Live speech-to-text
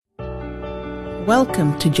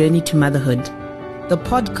Welcome to Journey to Motherhood, the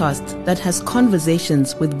podcast that has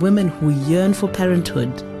conversations with women who yearn for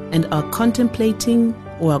parenthood and are contemplating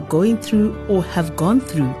or are going through or have gone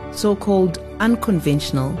through so-called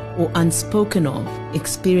unconventional or unspoken of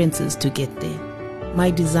experiences to get there. My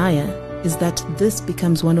desire is that this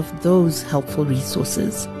becomes one of those helpful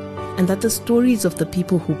resources and that the stories of the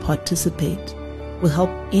people who participate will help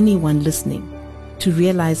anyone listening to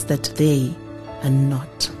realize that they are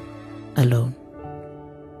not alone.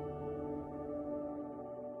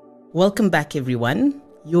 Welcome back, everyone.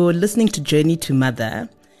 You're listening to Journey to Mother.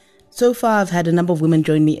 So far, I've had a number of women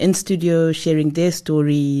join me in studio sharing their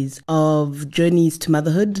stories of journeys to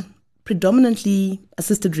motherhood, predominantly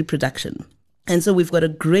assisted reproduction. And so we've got a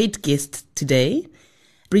great guest today,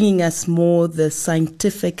 bringing us more the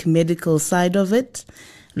scientific medical side of it.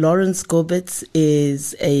 Lawrence Gobitz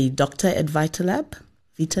is a doctor at Vitalab.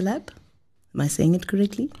 Vitalab? Am I saying it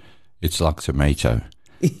correctly? It's like tomato,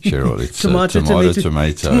 Cheryl. It's tomato.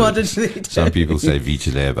 Tomato. Some people say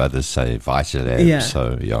Vitalab, others say Vitalab. Yeah.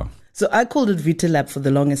 So I called it Vitalab for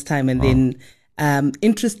the longest time. And then,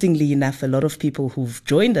 interestingly enough, a lot of people who've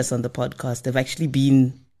joined us on the podcast have actually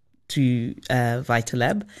been to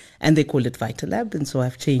Vitalab, and they call it Vitalab. And so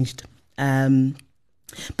I've changed.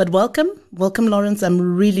 But welcome, Lawrence.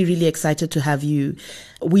 I'm really, really excited to have you.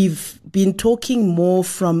 We've been talking more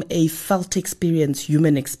from a felt experience,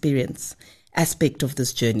 human experience aspect of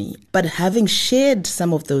this journey. But having shared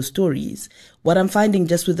some of those stories, what I'm finding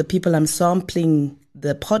just with the people I'm sampling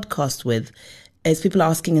the podcast with is people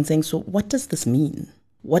asking and saying, so what does this mean?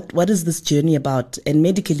 What is this journey about? And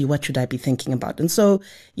medically, what should I be thinking about? And so,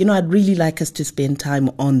 I'd really like us to spend time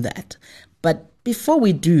on that. But before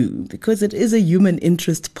we do, because it is a human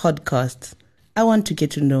interest podcast, I want to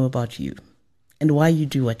get to know about you and why you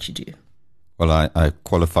do what you do. Well, I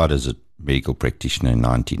qualified as a medical practitioner in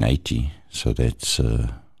 1980, so that's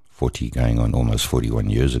 40 going on almost 41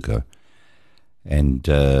 years ago, and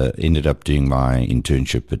ended up doing my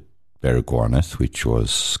internship at Baragwanath, which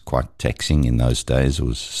was quite taxing in those days. It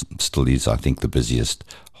was, still is, I think, the busiest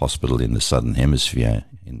hospital in the Southern Hemisphere,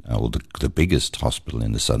 or the biggest hospital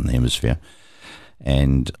in the Southern Hemisphere.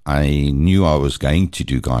 And I knew I was going to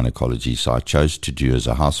do gynecology, so I chose to do, as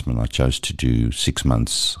a houseman, I chose to do 6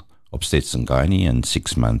 months obstetrics and gynae and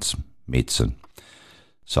 6 months medicine.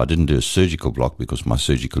 So I didn't do a surgical block because my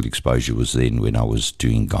surgical exposure was then when I was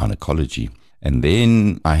doing gynecology. And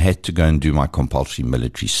then I had to go and do my compulsory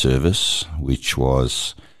military service, which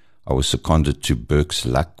was, I was seconded to Burke's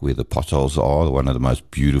Luck, where the potholes are, one of the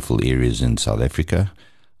most beautiful areas in South Africa,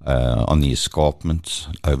 on the escarpment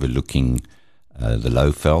overlooking the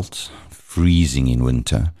Lowveld, freezing in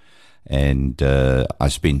winter. And I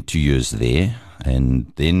spent 2 years there.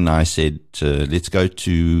 And then I said, let's go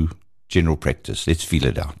to general practice. Let's feel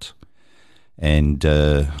it out. And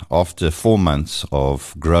after 4 months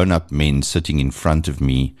of grown-up men sitting in front of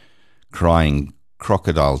me crying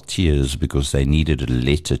crocodile tears because they needed a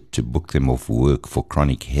letter to book them off work for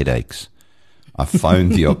chronic headaches, I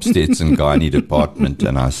phoned the obstetrics and gynae department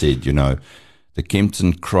and I said, the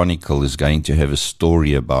Kempton Chronicle is going to have a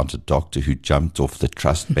story about a doctor who jumped off the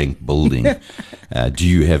Trust Bank building. Do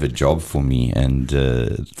you have a job for me? And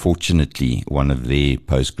fortunately, one of their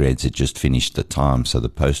postgrads had just finished the time, so the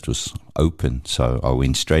post was open. So I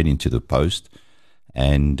went straight into the post,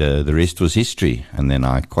 and the rest was history. And then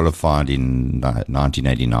I qualified in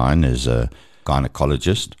 1989 as a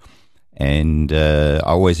gynecologist. And I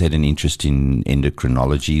always had an interest in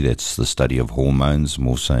endocrinology. That's the study of hormones,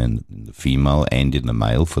 more so in the female and in the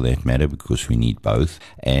male, for that matter, because we need both.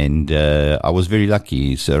 And I was very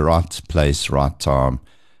lucky. So right place, right time.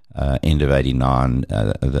 End of 89,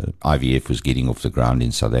 the IVF was getting off the ground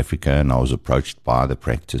in South Africa, and I was approached by the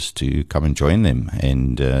practice to come and join them.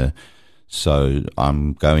 And so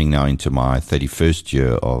I'm going now into my 31st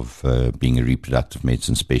year of being a reproductive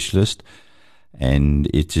medicine specialist. And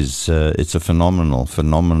it's a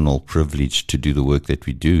phenomenal privilege to do the work that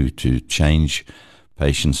we do, to change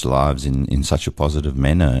patients' lives in such a positive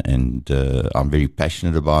manner. And I'm very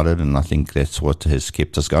passionate about it, and I think that's what has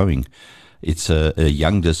kept us going. It's a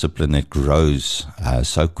young discipline that grows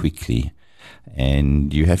so quickly,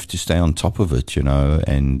 and you have to stay on top of it,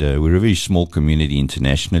 And we're a very small community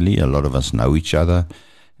internationally. A lot of us know each other.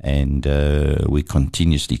 And we're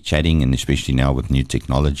continuously chatting, and especially now with new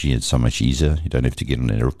technology, it's so much easier. You don't have to get on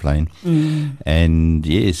an airplane. And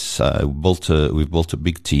yes, we've built a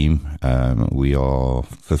big team. We are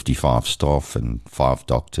 55 staff and 5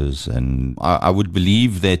 doctors. And I would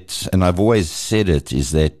believe that, and I've always said it, is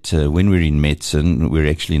that when we're in medicine, we're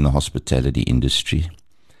actually in the hospitality industry.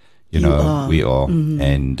 We are.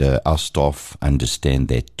 And our staff understand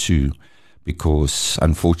that too. because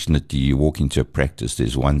unfortunately you walk into a practice,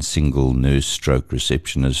 there's one single nurse stroke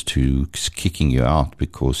receptionist who's kicking you out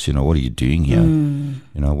because, what are you doing here?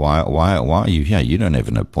 Why are you here? You don't have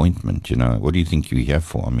an appointment, what do you think you're here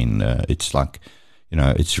for? I mean, it's like,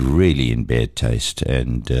 it's really in bad taste.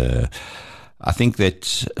 And I think that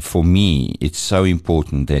for me, it's so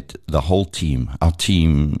important that the whole team, our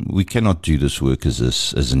team, we cannot do this work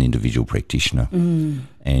as an individual practitioner.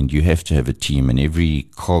 And you have to have a team, and every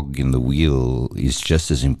cog in the wheel is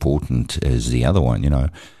just as important as the other one,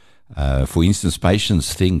 For instance,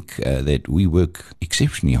 patients think that we work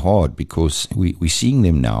exceptionally hard because we're seeing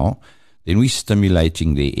them now, then we're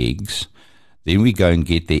stimulating their eggs. Then we go and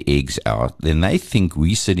get their eggs out. Then they think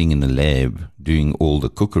we're sitting in the lab doing all the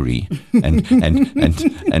cookery and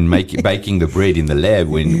baking the bread in the lab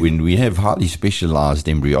when we have highly specialized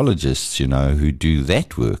embryologists, who do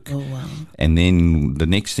that work. Oh, wow. And then the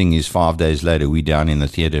next thing is 5 days later, we're down in the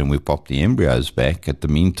theater and we pop the embryos back. At the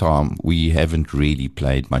meantime, we haven't really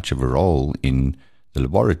played much of a role in the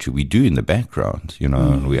laboratory. We do in the background,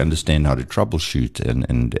 and we understand how to troubleshoot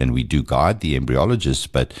and we do guide the embryologists.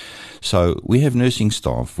 But so we have nursing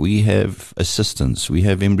staff, we have assistants, we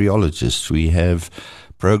have embryologists, we have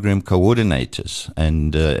program coordinators.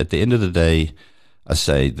 And at the end of the day, I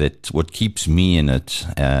say that what keeps me in it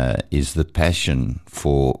is the passion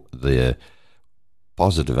for the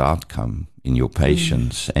positive outcome in your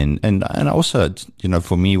patients. And also,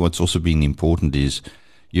 for me, what's also been important is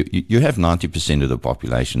you have 90% of the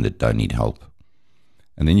population that don't need help.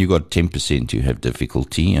 And then you got 10% who have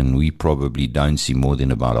difficulty, and we probably don't see more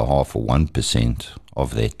than about a half or 1%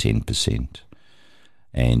 of that 10%.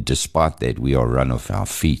 And despite that, we are run off our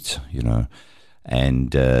feet,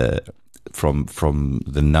 And from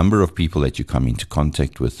the number of people that you come into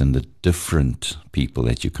contact with and the different people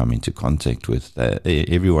that you come into contact with,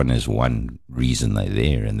 everyone has one reason they're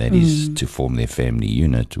there, and that is to form their family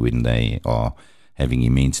unit when they are having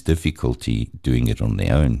immense difficulty doing it on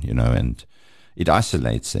their own, and it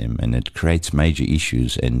isolates them and it creates major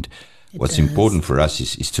issues. And what's important for us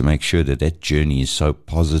is to make sure that journey is so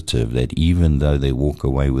positive that even though they walk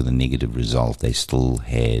away with a negative result, they still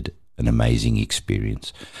had an amazing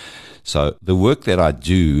experience. So the work that I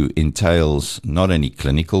do entails not only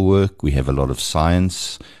clinical work, we have a lot of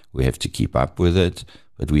science, we have to keep up with it,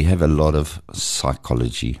 but we have a lot of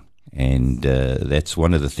psychology. And that's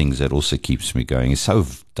one of the things that also keeps me going. It's so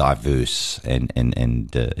diverse, and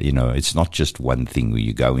it's not just one thing where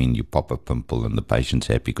you go in, you pop a pimple, and the patient's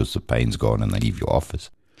happy because the pain's gone, and they leave your office.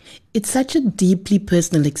 It's such a deeply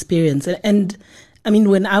personal experience, and I mean,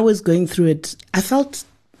 when I was going through it, I felt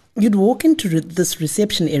you'd walk into this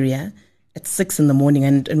reception area at 6 a.m,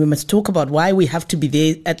 and we must talk about why we have to be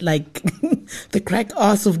there at like the crack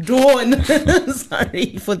arse of dawn.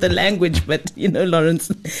 Sorry for the language, but Lawrence.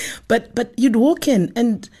 But you'd walk in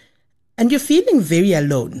and you're feeling very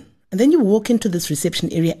alone. And then you walk into this reception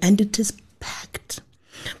area and it is packed.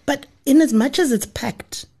 But in as much as it's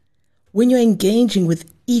packed, when you're engaging with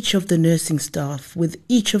each of the nursing staff, with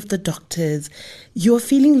each of the doctors, you're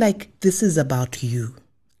feeling like this is about you.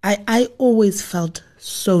 I always felt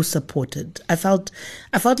so supported. I felt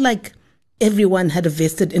like everyone had a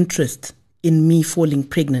vested interest in me falling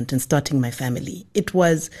pregnant and starting my family. It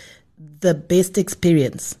was the best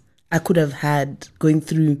experience I could have had going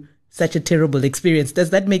through such a terrible experience. Does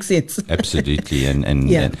that make sense? Absolutely.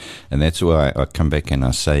 And that's why I come back and I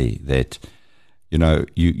say that,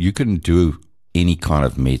 you can do any kind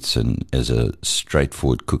of medicine as a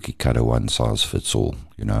straightforward cookie cutter, one size fits all,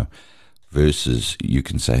 versus you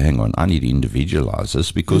can say, hang on, I need to individualize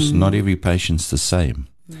this because not every patient's the same.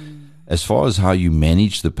 As far as how you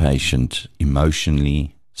manage the patient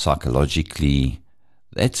emotionally, psychologically,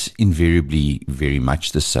 that's invariably very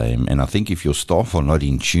much the same. And I think if your staff are not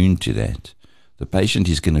in tune to that, the patient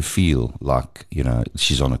is going to feel like,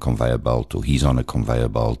 she's on a conveyor belt or he's on a conveyor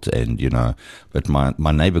belt and, but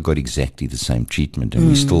my neighbor got exactly the same treatment and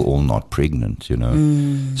we're still all not pregnant,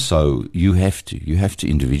 So you have to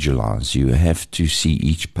individualize. You have to see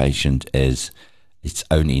each patient as its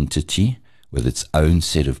own entity with its own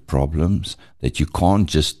set of problems, that you can't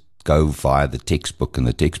just go via the textbook and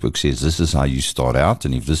the textbook says this is how you start out,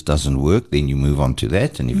 and if this doesn't work then you move on to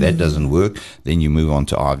that, and if that doesn't work then you move on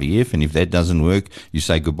to IVF, and if that doesn't work you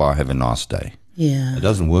say goodbye, have a nice day. It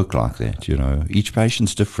doesn't work like that. Each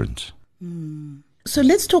patient's different. So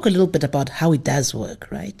let's talk a little bit about how it does work,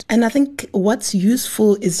 right? And I think what's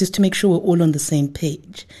useful is just to make sure we're all on the same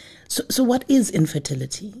page. So what is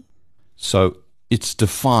infertility? So it's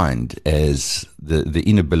defined as the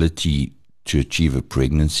inability to achieve a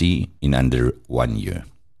pregnancy in under 1 year.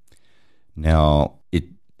 Now, it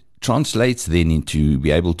translates then into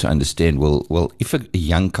be able to understand, well, if a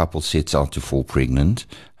young couple sets out to fall pregnant,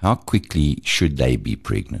 how quickly should they be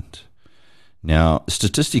pregnant? Now,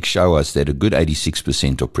 statistics show us that a good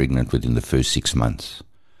 86% are pregnant within the first 6 months,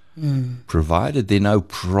 provided there are no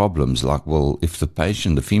problems like, well, if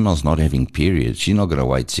the female's not having periods, she's not going to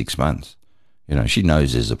wait 6 months. She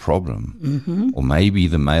knows there's a problem. Or maybe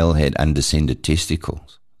the male had undescended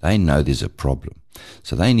testicles. They know there's a problem.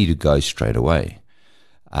 So they need to go straight away.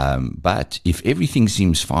 But if everything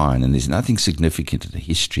seems fine and there's nothing significant in the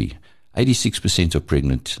history, 86% are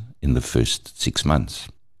pregnant in the first 6 months.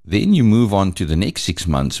 Then you move on to the next 6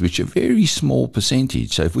 months, which are a very small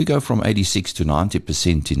percentage. So if we go from 86 to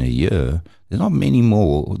 90% in a year, there's not many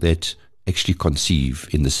more that actually conceive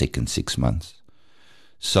in the second 6 months.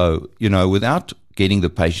 So, without getting the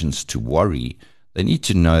patients to worry, they need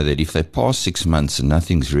to know that if they pass 6 months and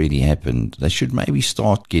nothing's really happened, they should maybe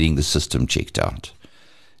start getting the system checked out.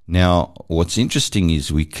 Now, what's interesting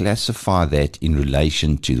is we classify that in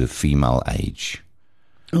relation to the female age.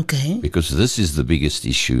 Okay. Because this is the biggest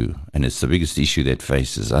issue, and it's the biggest issue that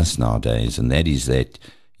faces us nowadays, and that is that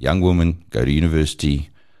young women go to university,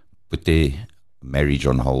 put their marriage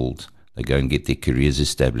on hold, they go and get their careers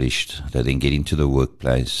established, they then get into the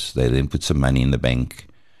workplace, they then put some money in the bank,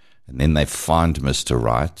 and then they find Mr.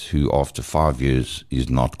 Right, who after 5 years is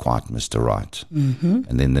not quite Mr. Right.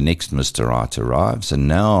 And then the next Mr. Right arrives, and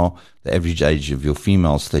now the average age of your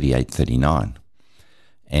female is 38, 39.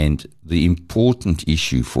 And the important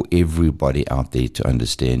issue for everybody out there to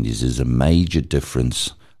understand is there's a major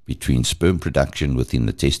difference between sperm production within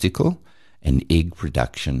the testicle and egg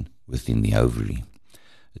production within the ovary.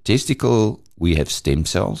 The testicle, we have stem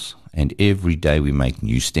cells, and every day we make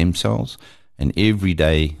new stem cells. And every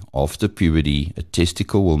day after puberty, a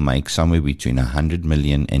testicle will make somewhere between 100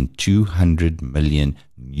 million and 200 million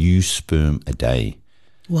new sperm a day.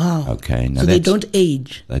 Wow. Okay. Now so they don't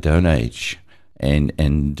age. They don't age. And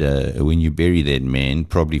when you bury that man,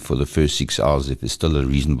 probably for the first 6 hours, if there's still a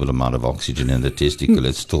reasonable amount of oxygen in the testicle,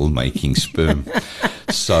 it's still making sperm.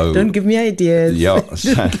 So don't give me ideas. Yeah.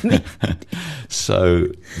 So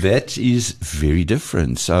that is very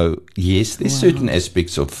different. So yes, there's certain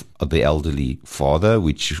aspects of the elderly father,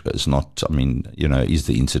 which is not, is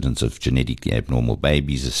the incidence of genetically abnormal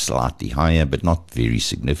babies is slightly higher, but not very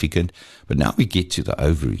significant. But now we get to the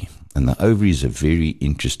ovary, and the ovary is a very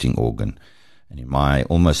interesting organ. And in my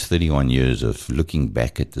almost 31 years of looking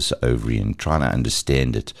back at this ovary and trying to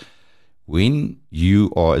understand it, when you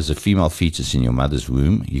are as a female fetus in your mother's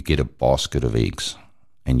womb, you get a basket of eggs,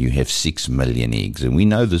 and you have 6 million eggs. And we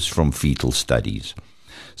know this from fetal studies.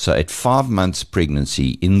 So at 5 months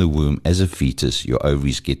pregnancy in the womb as a fetus, your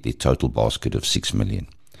ovaries get their total basket of 6 million.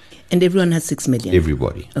 And everyone has 6 million?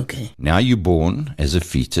 Everybody. Okay. Now you're born as a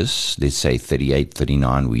fetus, let's say 38,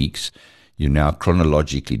 39 weeks. You're now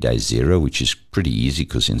chronologically day 0, which is pretty easy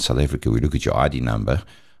because in South Africa we look at your ID number,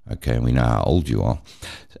 okay, and we know how old you are,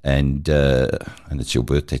 and it's your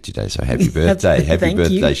birthday today. So happy birthday, happy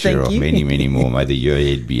birthday, Cheryl! Many, many more. May the year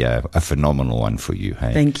ahead be a phenomenal one for you.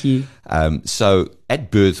 Hey? Thank you. So at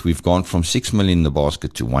birth we've gone from 6 million in the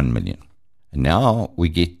basket to 1 million, and now we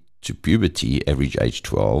get to puberty, average age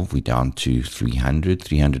 12, we're down to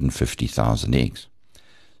 350,000 eggs.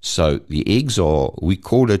 So the eggs are, we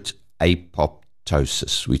call it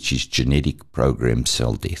apoptosis, which is genetic programmed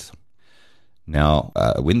cell death. Now,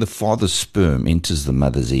 when the father's sperm enters the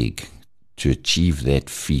mother's egg to achieve that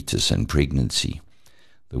fetus and pregnancy,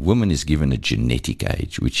 the woman is given a genetic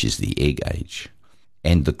age, which is the egg age.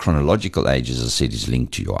 And the chronological age, as I said, is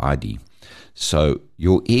linked to your ID. So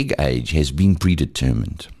your egg age has been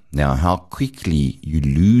predetermined. Now, how quickly you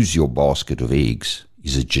lose your basket of eggs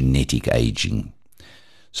is a genetic aging.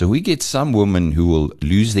 So we get some women who will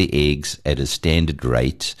lose their eggs at a standard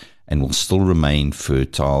rate and will still remain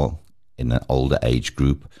fertile in an older age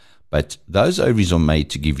group. But those ovaries are made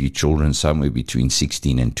to give you children somewhere between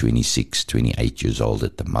 16 and 26, 28 years old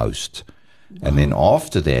at the most. Wow. And then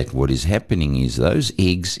after that, what is happening is those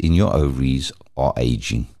eggs in your ovaries are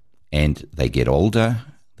aging. And they get older,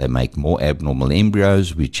 they make more abnormal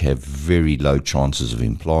embryos, which have very low chances of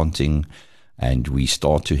implanting. And we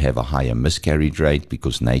start to have a higher miscarriage rate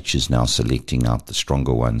because nature's now selecting out the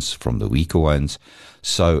stronger ones from the weaker ones.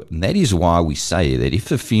 So that is why we say that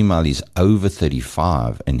if a female is over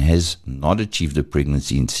 35 and has not achieved a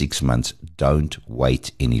pregnancy in 6 months, don't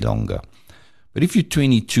wait any longer. But if you're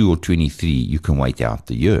 22 or 23, you can wait out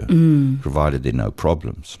the year, provided there are no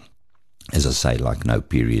problems. As I say, like no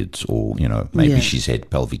periods or, maybe she's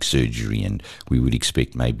had pelvic surgery and we would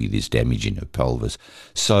expect maybe there's damage in her pelvis.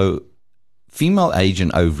 So female age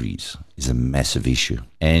and ovaries is a massive issue.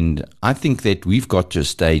 And I think that we've got to a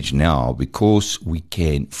stage now, because we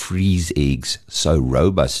can freeze eggs so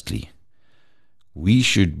robustly, we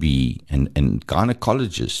should be, and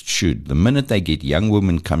gynecologists should, the minute they get young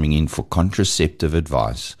women coming in for contraceptive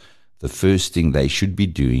advice, the first thing they should be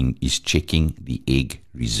doing is checking the egg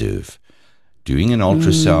reserve. Doing an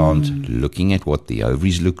ultrasound, looking at what the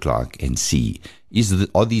ovaries look like, and see,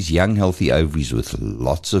 are these young healthy ovaries with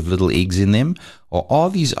lots of little eggs in them, or are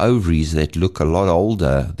these ovaries that look a lot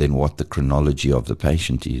older than what the chronology of the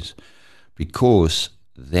patient is? Because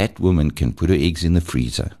that woman can put her eggs in the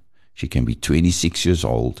freezer. She can be 26 years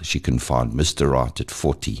old. She can find Mr. Right at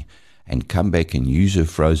 40 and come back and use her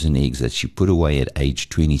frozen eggs that she put away at age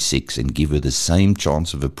 26 and give her the same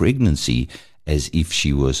chance of a pregnancy as if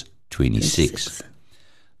she was 26.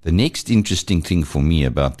 The next interesting thing for me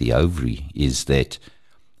about the ovary is that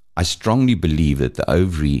I strongly believe that the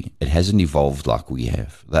ovary, it hasn't evolved like we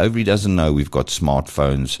have. The ovary doesn't know we've got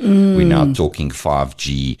smartphones. We're now talking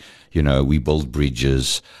 5G. We build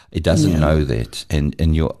bridges. It doesn't know that.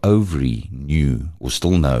 And your ovary knew or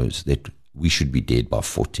still knows that we should be dead by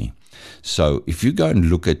 40. So if you go and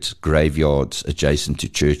look at graveyards adjacent to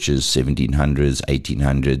churches, 1700s,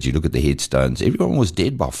 1800s, you look at the headstones, everyone was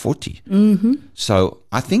dead by 40. So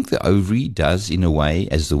I think the ovary does, in a way,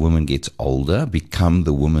 as the woman gets older, become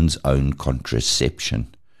the woman's own contraception.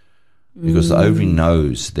 Because the ovary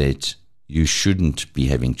knows that you shouldn't be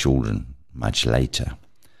having children much later.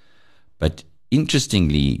 But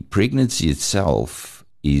interestingly, pregnancy itself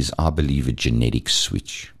is, I believe, a genetic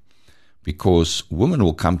switch. Because women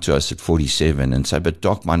will come to us at 47 and say, but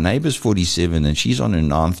doc, my neighbor's 47 and she's on her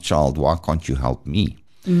 9th child. Why can't you help me?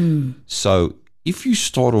 So if you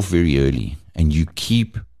start off very early and you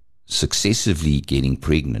keep successively getting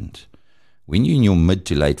pregnant, when you're in your mid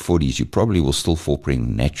to late 40s, you probably will still fall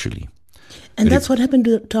pregnant naturally. And that's what happened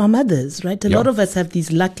to our mothers, right? A lot of us have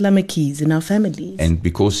these laklamakis in our families. And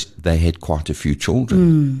because they had quite a few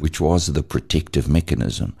children, which was the protective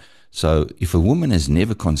mechanism. So if a woman has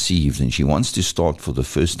never conceived and she wants to start for the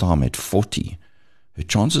first time at 40, her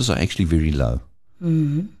chances are actually very low.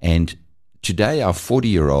 And today our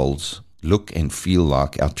 40-year-olds look and feel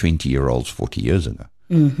like our 20-year-olds 40 years ago.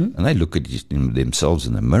 And they look at themselves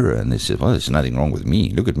in the mirror and they say, well, there's nothing wrong with me.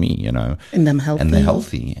 Look at me, And I'm healthy. And they're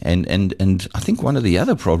healthy. And I think one of the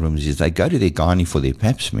other problems is they go to their gynae for their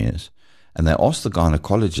pap smears and they ask the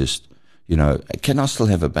gynecologist, can I still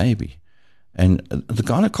have a baby? And the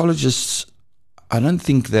gynecologists, I don't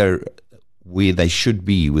think they're where they should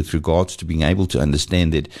be with regards to being able to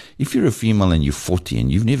understand that if you're a female and you're 40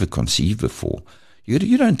 and you've never conceived before,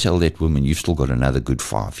 you don't tell that woman you've still got another good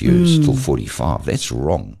 5 years till 45. That's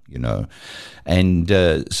wrong, And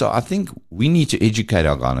so I think we need to educate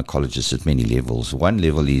our gynecologists at many levels. One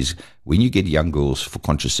level is when you get young girls for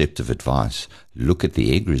contraceptive advice, look at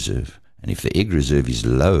the egg reserve. And if the egg reserve is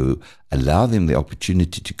low, allow them the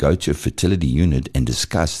opportunity to go to a fertility unit and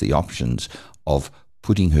discuss the options of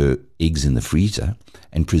putting her eggs in the freezer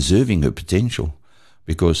and preserving her potential.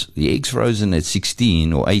 Because the eggs frozen at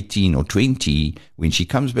 16 or 18 or 20, when she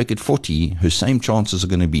comes back at 40, her same chances are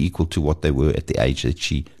going to be equal to what they were at the age that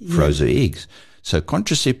she froze her eggs. So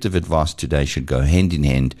contraceptive advice today should go hand in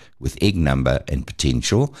hand with egg number and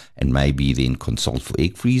potential, and maybe then consult for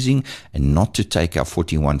egg freezing, and not to take our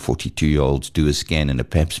 41, 42-year-olds, do a scan and a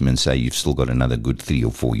pap smear and say you've still got another good 3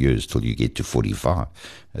 or 4 years till you get to 45.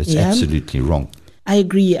 That's absolutely wrong. I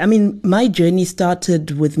agree. I mean, my journey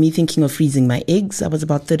started with me thinking of freezing my eggs. I was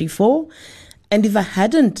about 34. And if I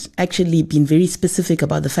hadn't actually been very specific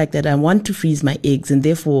about the fact that I want to freeze my eggs, and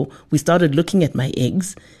therefore we started looking at my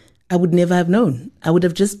eggs, I would never have known. I would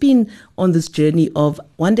have just been on this journey of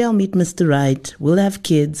one day I'll meet Mr. Right, we'll have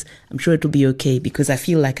kids, I'm sure it'll be okay, because I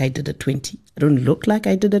feel like I did at 20. I don't look like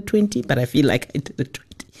I did at 20, but I feel like I did at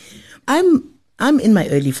 20. I'm in my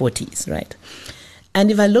early 40s, right? And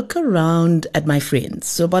if I look around at my friends,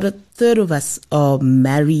 so about a third of us are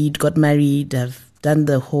married, got married, have done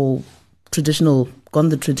the whole gone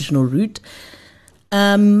the traditional route.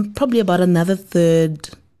 Probably about another third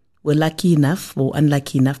were lucky enough or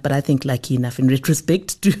unlucky enough, but I think lucky enough in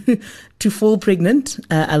retrospect to fall pregnant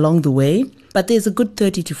along the way. But there's a good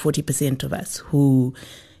 30 to 40% of us who,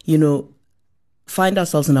 find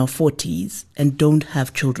ourselves in our 40s and don't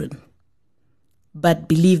have children, but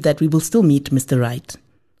believe that we will still meet Mr. Right,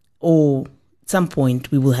 or at some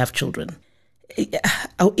point we will have children.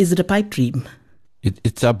 Is it a pipe dream?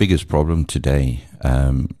 It's our biggest problem today,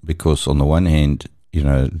 because on the one hand,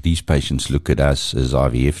 these patients look at us as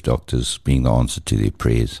IVF doctors being the answer to their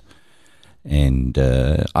prayers. And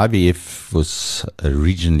IVF was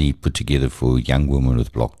originally put together for young women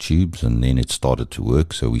with blocked tubes, and then it started to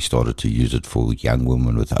work. So we started to use it for young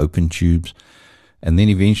women with open tubes. And then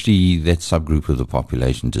eventually that subgroup of the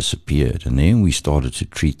population disappeared. And then we started to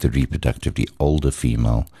treat the reproductively older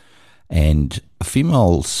female. And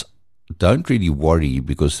females don't really worry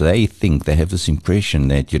because they think, they have this impression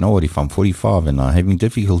that, you know what, if I'm 45 and I'm having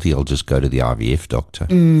difficulty, I'll just go to the IVF doctor.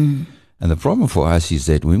 And the problem for us is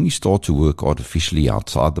that when we start to work artificially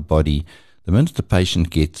outside the body, the minute the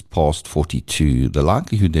patient gets past 42, the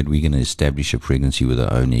likelihood that we're going to establish a pregnancy with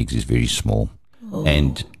our own eggs is very small.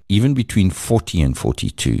 And even between 40 and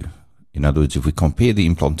 42, in other words, if we compare the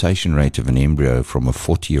implantation rate of an embryo from a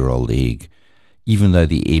 40-year-old egg, even though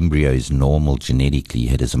the embryo is normal genetically,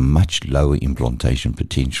 it has a much lower implantation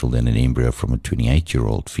potential than an embryo from a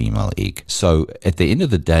 28-year-old female egg. So at the end of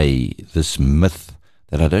the day, this myth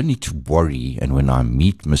that I don't need to worry, and when I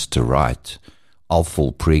meet Mr. Right, I'll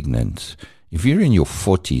fall pregnant. If you're in your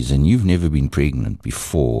 40s and you've never been pregnant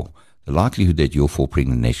before, the likelihood that you'll fall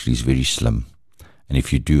pregnant actually is very slim. And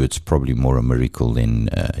if you do, it's probably more a miracle than,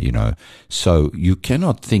 So you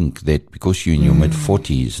cannot think that because you're in your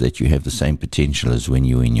mid-40s that you have the same potential as when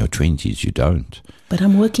you're in your 20s. You don't. But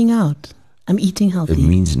I'm working out. I'm eating healthy. It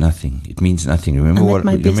means nothing. It means nothing. Remember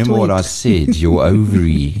what I said. Your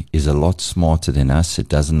ovary is a lot smarter than us. It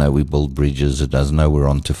doesn't know we build bridges. It doesn't know we're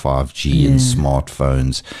onto 5G and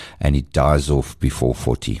smartphones. And it dies off before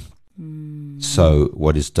 40. So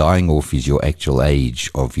what is dying off is your actual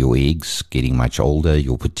age of your eggs getting much older,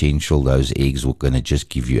 your potential. Those eggs are going to just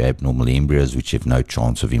give you abnormal embryos which have no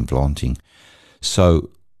chance of implanting.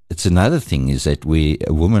 So it's another thing is that where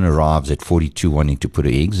a woman arrives at 42 wanting to put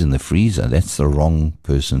her eggs in the freezer, that's the wrong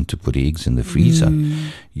person to put eggs in the freezer.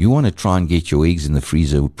 You want to try and get your eggs in the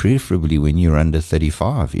freezer preferably when you're under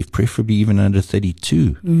 35, if preferably even under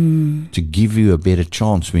 32, to give you a better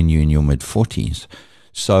chance when you're in your mid-40s.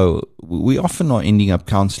 So we often are ending up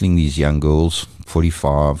counseling these young girls,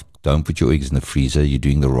 45, don't put your eggs in the freezer, you're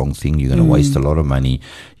doing the wrong thing, you're going to waste a lot of money.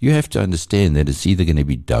 You have to understand that it's either going to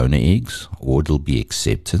be donor eggs, or it'll be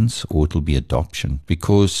acceptance, or it'll be adoption.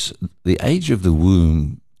 Because the age of the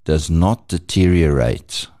womb does not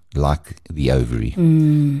deteriorate like the ovary.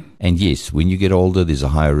 And yes, when you get older, there's a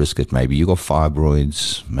higher risk that maybe you got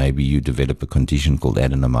fibroids, maybe you develop a condition called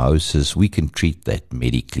adenomyosis. We can treat that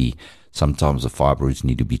medically. Sometimes the fibroids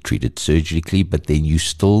need to be treated surgically, but then you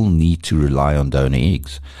still need to rely on donor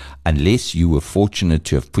eggs. Unless you were fortunate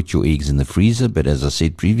to have put your eggs in the freezer. But as I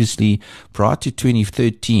said previously, prior to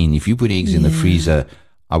 2013, if you put eggs in the freezer,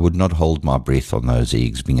 I would not hold my breath on those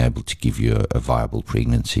eggs being able to give you a viable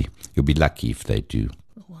pregnancy. You'll be lucky if they do.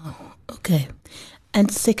 Wow. Okay.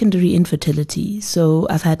 And secondary infertility. So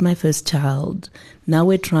I've had my first child. Now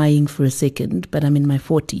we're trying for a second, but I'm in my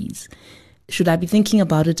 40s. Should I be thinking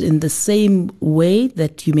about it in the same way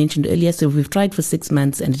that you mentioned earlier? So if we've tried for 6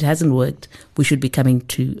 months and it hasn't worked, we should be coming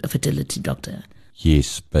to a fertility doctor.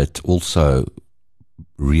 Yes, but also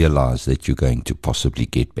realize that you're going to possibly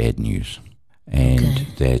get bad news. And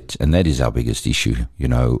that is our biggest issue. You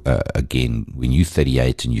know, again, when you're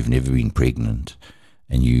 38 and you've never been pregnant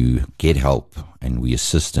and you get help and we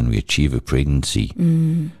assist and we achieve a pregnancy,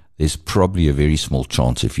 there's probably a very small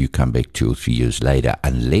chance if you come back 2 or 3 years later,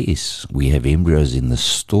 unless we have embryos in the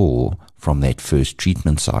store from that first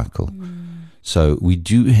treatment cycle. So we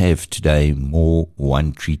do have today more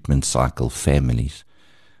one treatment cycle families,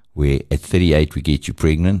 where at 38 we get you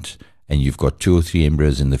pregnant and you've got 2 or 3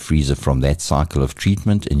 embryos in the freezer from that cycle of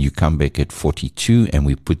treatment, and you come back at 42 and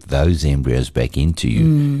we put those embryos back into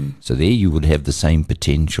you. So there you would have the same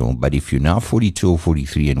potential. But if you're now 42 or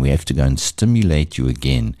 43 and we have to go and stimulate you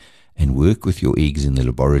again and work with your eggs in the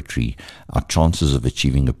laboratory, our chances of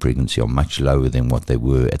achieving a pregnancy are much lower than what they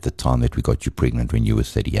were at the time that we got you pregnant when you were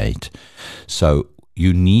 38. So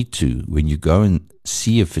you need to, when you go and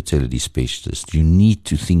see a fertility specialist, you need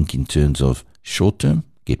to think in terms of short term,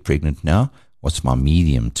 get pregnant now, what's my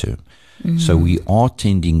medium term? So we are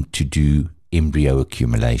tending to do embryo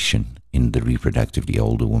accumulation in the reproductively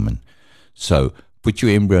older woman. So put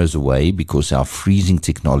your embryos away because our freezing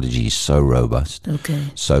technology is so robust.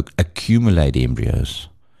 So accumulate embryos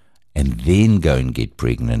and then go and get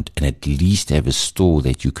pregnant, and at least have a store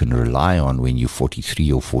that you can rely on when you're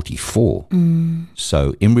 43 or 44.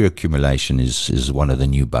 So embryo accumulation is one of the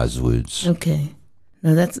new buzzwords.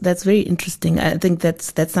 No, that's very interesting. I think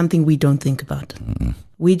that's something we don't think about.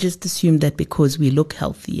 We just assume that because we look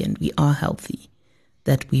healthy and we are healthy,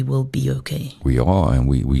 that we will be okay. We are, and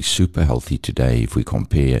we're super healthy today if we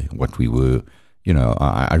compare what we were you know,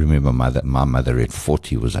 I remember my mother at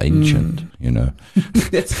 40 was ancient, you know.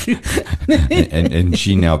 That's true. and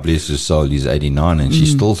she now, bless her soul, is 89 and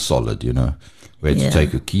she's still solid, you know. We had to take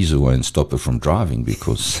her keys away and stop her from driving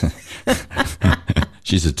because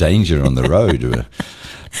she's a danger on the road.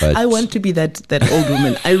 But I want to be that old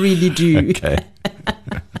woman. I really do. Okay.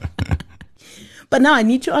 But now I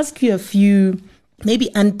need to ask you a few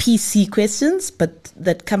maybe un-PC questions, but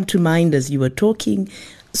that come to mind as you were talking.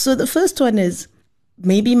 So the first one is,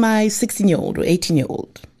 maybe my 16-year-old or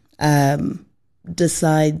 18-year-old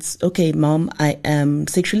decides, okay, Mom, I am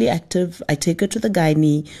sexually active. I take her to the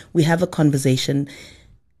gynae. We have a conversation.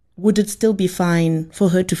 Would it still be fine for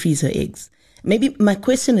her to freeze her eggs? Maybe my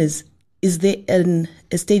question is there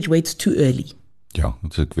a stage where it's too early? Yeah,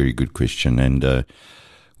 that's a very good question. And,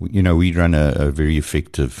 you know, we run a very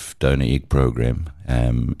effective donor egg program,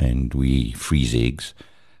 and we freeze eggs.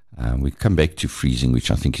 We come back to freezing, which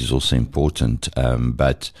I think is also important.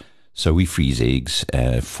 But so we freeze eggs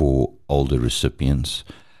for older recipients,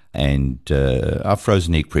 and our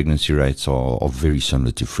frozen egg pregnancy rates are very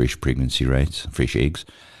similar to fresh pregnancy rates, fresh eggs.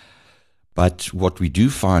 But what we do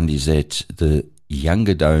find is that the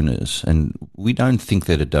younger donors, and we don't think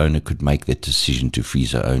that a donor could make that decision to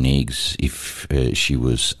freeze her own eggs if she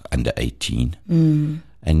was under 18.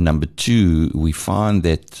 And number two, we find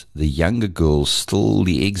that the younger girls still,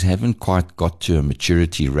 the eggs haven't quite got to a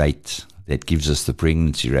maturity rate that gives us the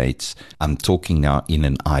pregnancy rates. I'm talking now in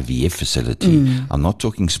an IVF facility. I'm not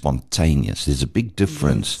talking spontaneous. There's a big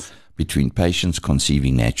difference between patients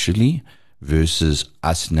conceiving naturally versus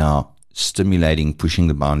us now stimulating, pushing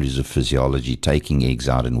the boundaries of physiology, taking eggs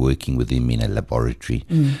out and working with them in a laboratory.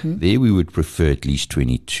 There we would prefer at least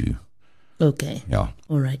 22. Okay. Yeah.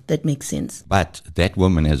 All right. That makes sense. But that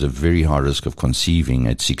woman has a very high risk of conceiving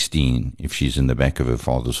at 16 if she's in the back of her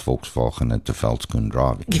father's Volkswagen at the Veldskoen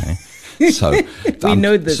driving. Eh? So We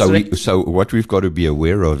know this, right? So what we've got to be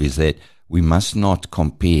aware of is that we must not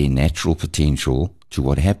compare natural potential to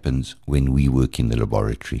what happens when we work in the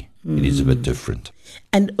laboratory. It is a bit different.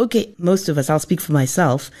 And okay, most of us, I'll speak for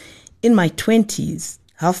myself, in my 20s,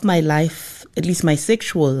 half my life, at least my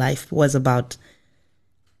sexual life, was about,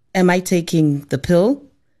 am I taking the pill?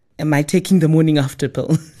 Am I taking the morning after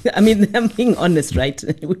pill? I mean, I'm being honest, right?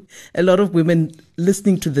 A lot of women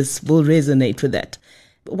listening to this will resonate with that.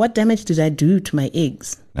 What damage did I do to my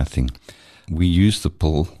eggs? Nothing. We use the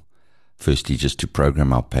pill firstly just to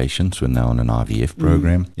program our patients when they're on an IVF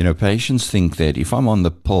program. You know, patients think that if I'm on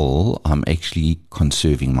the pill, I'm actually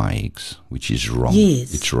conserving my eggs, which is wrong.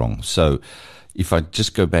 Yes. It's wrong. So if I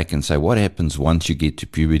just go back and say what happens once you get to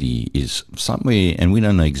puberty is somewhere, and we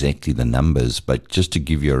don't know exactly the numbers, but just to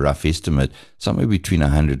give you a rough estimate, somewhere between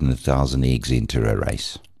 100 and 1,000 eggs enter a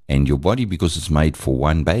race. And your body, because it's made for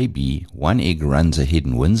one baby, one egg runs ahead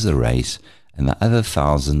and wins the race, and the other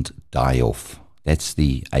 1,000 die off. That's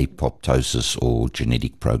the apoptosis or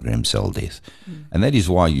genetic program cell death. And that is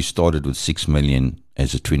why you started with 6 million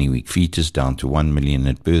as a 20-week fetus, down to 1 million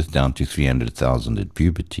at birth, down to 300,000 at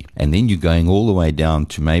puberty. And then you're going all the way down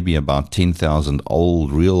to maybe about 10,000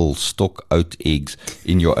 old, real stock oat eggs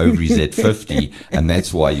in your ovaries at 50, and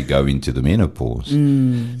that's why you go into the menopause.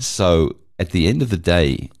 So at the end of the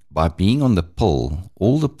day, by being on the pill,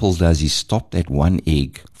 all the pill does is stop that one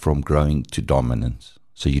egg from growing to dominance.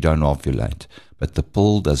 So you don't ovulate. But the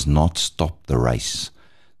pill does not stop the race.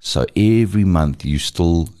 So every month you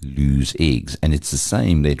still lose eggs. And it's the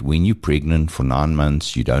same that when you're pregnant for 9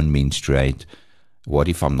 months, you don't menstruate. What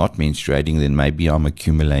if I'm not menstruating? Then maybe I'm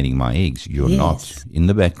accumulating my eggs. You're not. In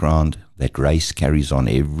the background, that race carries on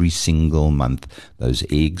every single month. Those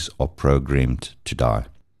eggs are programmed to die.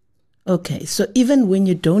 Okay, so even when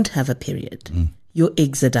you don't have a period, your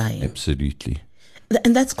eggs are dying. Absolutely.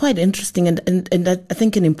 And that's quite interesting, and I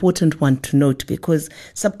think an important one to note, because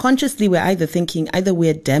subconsciously we're either thinking either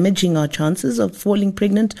we're damaging our chances of falling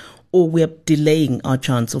pregnant or we're delaying our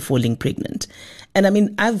chance of falling pregnant. And I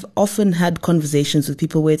mean, I've often had conversations with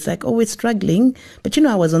people where it's like, oh, we're struggling, but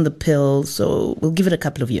I was on the pill, so we'll give it a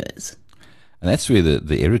couple of years. And that's where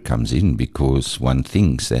the error comes in, because one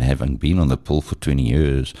thinks that having been on the pill for 20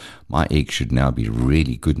 years, my eggs should now be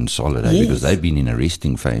really good and solid, because they've been in a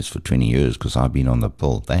resting phase for 20 years because I've been on the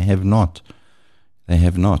pill. They have not. They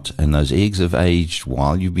have not. And those eggs have aged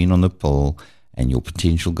while you've been on the pill, and your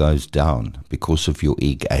potential goes down because of your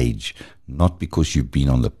egg age, not because you've been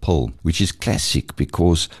on the pill, which is classic,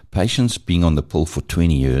 because patients being on the pill for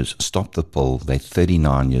 20 years stop the pill, they're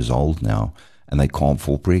 39 years old now, and they can't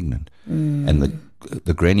fall pregnant. And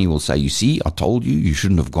the granny will say, you see, I told you, you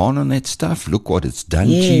shouldn't have gone on that stuff. Look what it's done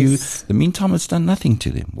to you. The meantime, it's done nothing to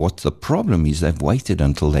them. What the problem is, they've waited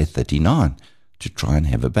until they're 39 to try and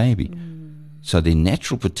have a baby. So their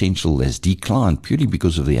natural potential has declined purely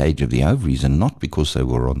because of the age of the ovaries and not because they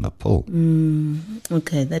were on the pill.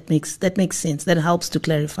 Okay, that makes sense. That helps to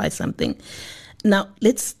clarify something. Now,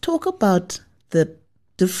 let's talk about the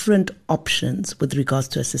different options with regards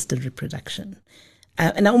to assisted reproduction.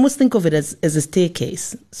 And I almost think of it as a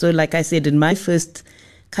staircase. So like I said, in my first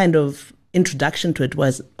kind of introduction to it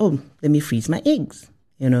was, let me freeze my eggs,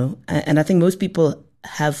 And I think most people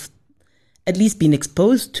have at least been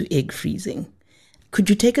exposed to egg freezing. Could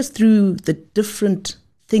you take us through the different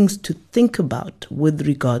things to think about with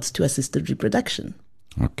regards to assisted reproduction?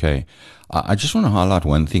 Okay. I just want to highlight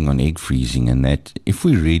one thing on egg freezing, and that if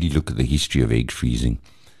we really look at the history of egg freezing,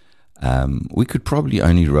 we could probably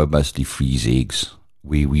only robustly freeze eggs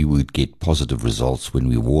where we would get positive results when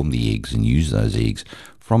we warm the eggs and use those eggs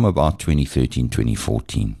from about 2013,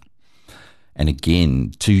 2014. And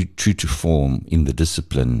again, true to form in the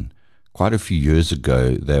discipline, quite a few years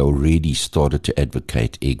ago, they already started to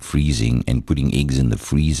advocate egg freezing and putting eggs in the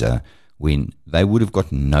freezer when they would have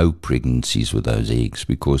got no pregnancies with those eggs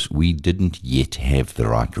because we didn't yet have the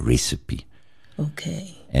right recipe.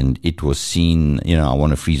 Okay. And it was seen, I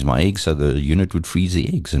want to freeze my eggs, so the unit would freeze the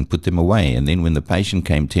eggs and put them away. And then when the patient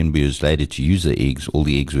came 10 years later to use the eggs, all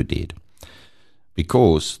the eggs were dead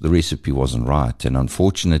because the recipe wasn't right. And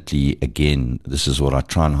unfortunately, again, this is what I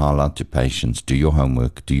try and highlight to patients: do your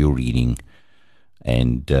homework, do your reading.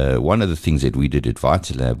 And one of the things that we did at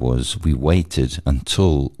VitaLab was we waited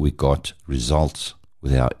until we got results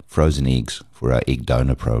with our frozen eggs for our egg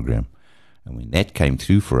donor program. And when that came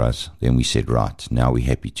through for us, then we said, right, now we're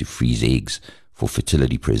happy to freeze eggs for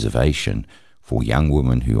fertility preservation for young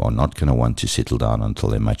women who are not going to want to settle down until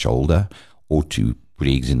they're much older, or to put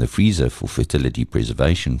eggs in the freezer for fertility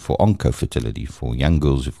preservation, for oncofertility, for young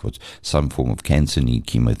girls who've got some form of cancer, need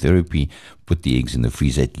chemotherapy, put the eggs in the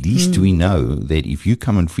freezer. At least we know that if you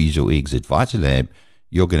come and freeze your eggs at VitaLab,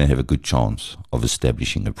 you're going to have a good chance of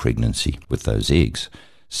establishing a pregnancy with those eggs.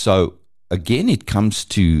 So again, it comes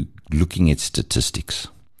to looking at statistics.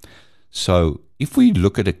 So if we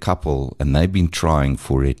look at a couple and they've been trying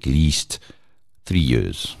for at least 3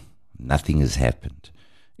 years, nothing has happened.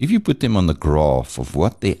 If you put them on the graph of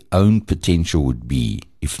what their own potential would be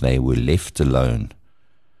if they were left alone,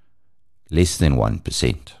 less than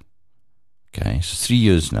 1%. Okay, so 3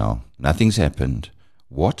 years now, nothing's happened.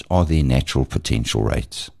 What are their natural potential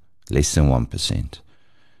rates? Less than 1%.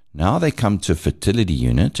 Now they come to a fertility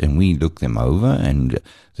unit and we look them over, and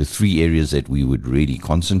the 3 areas that we would really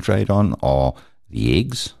concentrate on are the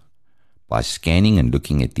eggs, by scanning and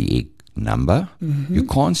looking at the egg number. You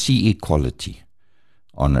can't see egg quality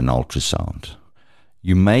on an ultrasound.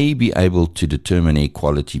 You may be able to determine egg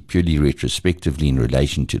quality purely retrospectively in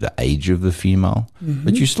relation to the age of the female,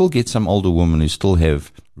 but you still get some older women who still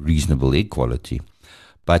have reasonable egg quality.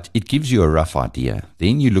 But it gives you a rough idea.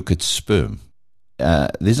 Then you look at sperm.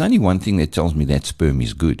 There's only one thing that tells me that sperm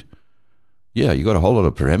is good. Yeah, you got a whole lot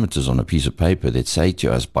of parameters on a piece of paper that say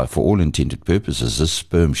to us, for all intended purposes, this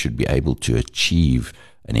sperm should be able to achieve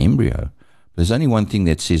an embryo. There's only one thing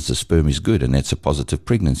that says the sperm is good, and that's a positive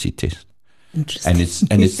pregnancy test. Interesting.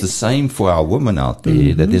 And it's the same for our women out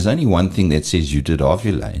there, that there's only one thing that says you did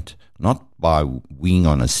ovulate, not by weeing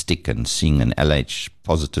on a stick and seeing an LH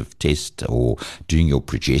positive test or doing your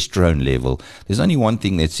progesterone level. There's only one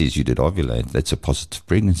thing that says you did ovulate. That's a positive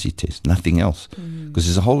pregnancy test, nothing else. Because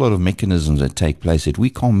there's a whole lot of mechanisms that take place that we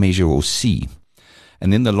can't measure or see.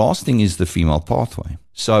 And then the last thing is the female pathway.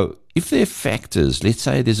 So if there are factors, let's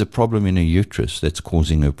say there's a problem in her uterus that's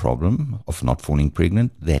causing her problem of not falling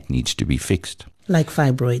pregnant, that needs to be fixed. Like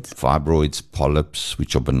fibroids. Fibroids, polyps,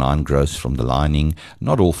 which are benign growths from the lining.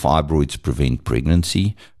 Not all fibroids prevent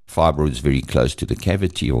pregnancy. Fibroids very close to the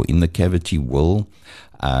cavity or in the cavity will.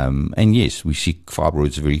 And yes, we see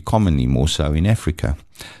fibroids very commonly, more so in Africa.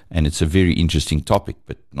 And it's a very interesting topic,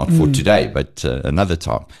 but not for today, but another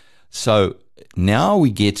time. So now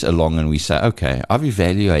we get along and we say, okay, I've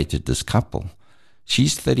evaluated this couple.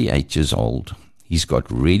 She's 38 years old. He's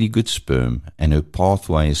got really good sperm and her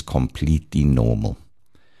pathway is completely normal.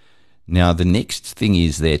 Now, the next thing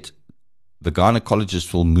is that the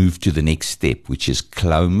gynecologist will move to the next step, which is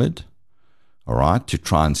Clomid, all right, to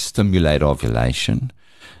try and stimulate ovulation.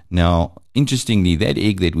 Now, interestingly, that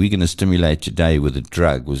egg that we're going to stimulate today with a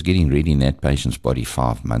drug was getting ready in that patient's body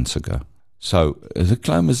 5 months ago. So the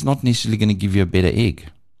Clomid is not necessarily going to give you a better egg.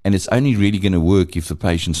 And it's only really going to work if the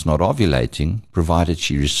patient's not ovulating, provided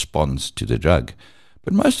she responds to the drug.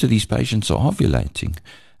 But most of these patients are ovulating.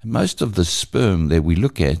 And most of the sperm that we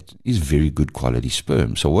look at is very good quality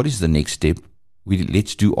sperm. So what is the next step?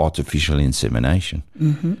 Let's do artificial insemination.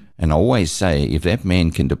 And I always say, if that man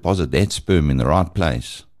can deposit that sperm in the right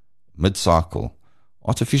place, mid-cycle,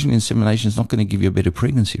 artificial insemination is not going to give you a better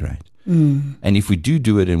pregnancy rate. And if we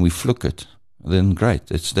do it and we fluke it, then great.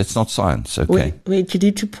 That's not science. Okay. Wait, you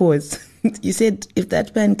need to pause. You said if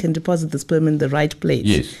that man can deposit the sperm in the right place.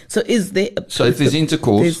 Yes. So is there? So if there's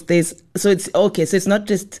intercourse, so it's okay. So it's not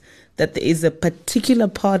just that there is a particular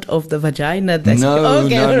part of the vagina that's No,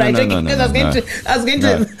 okay. no, All right. no, Okay, no, because I was going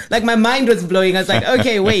to like my mind was blowing. I was like,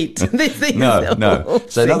 okay, wait. This is no.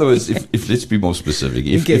 So in other words, if let's be more specific,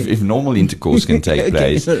 if normal intercourse can take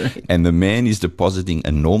place, right. and the man is depositing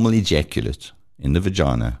a normal ejaculate in the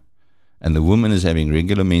vagina, and the woman is having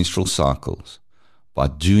regular menstrual cycles, by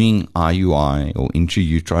doing IUI or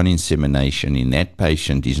intrauterine insemination in that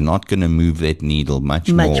patient is not going to move that needle much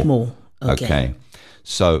more. Okay.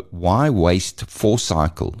 So why waste 4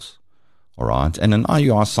 cycles? All right. And an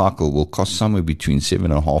IUI cycle will cost somewhere between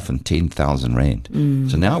 7.5 and 10,000 rand.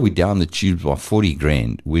 So now we're down the tubes by 40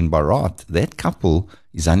 grand. When by right, that couple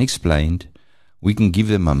is unexplained. We can give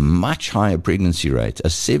them a much higher pregnancy rate, a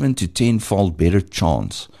 7 to 10-fold better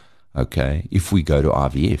chance. Okay, if we go to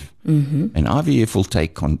IVF. And IVF will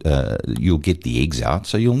take, you'll get the eggs out,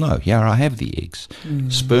 so you'll know, here I have the eggs.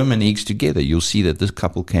 Sperm and eggs together, you'll see that this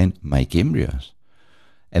couple can make embryos.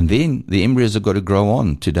 And then the embryos have got to grow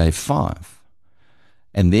on to day 5.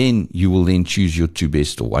 And then you will then choose your 2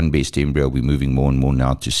 best or 1 best embryo. We're moving more and more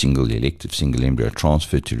now to elective single embryo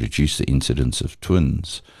transfer to reduce the incidence of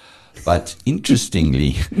twins. But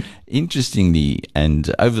interestingly,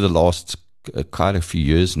 and over the last quite a few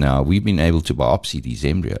years now, we've been able to biopsy these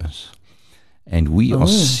embryos. And we are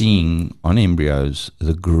seeing on embryos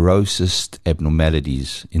the grossest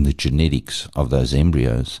abnormalities in the genetics of those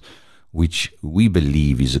embryos, which we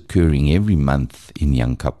believe is occurring every month in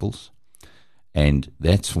young couples. And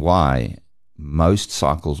that's why most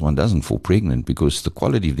cycles one doesn't fall pregnant, because the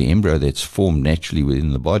quality of the embryo that's formed naturally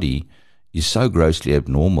within the body is so grossly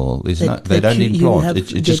abnormal. They don't implant.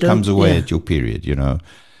 It just comes away at your period, you know.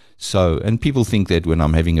 So, and people think that when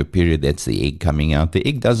I'm having a period, that's the egg coming out. The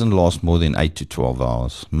egg doesn't last more than 8 to 12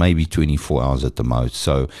 hours, maybe 24 hours at the most.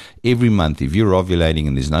 So every month, if you're ovulating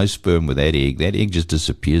and there's no sperm with that egg just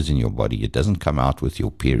disappears in your body. It doesn't come out with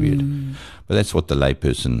your period. But that's what the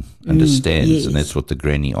layperson understands, yes. and that's what the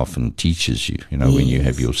granny often teaches you, you know, when you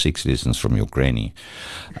have your sex lessons from your granny.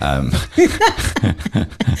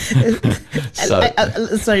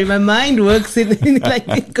 Sorry, my mind works in like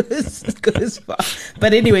it goes far.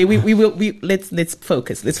 But anyway, let's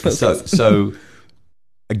focus. So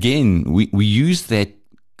again, we use that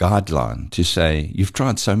guideline to say, you've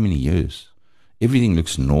tried so many years, everything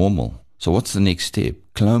looks normal. So what's the next step?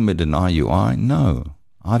 Clomid and IUI? No,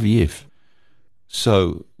 IVF.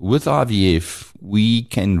 So with IVF, we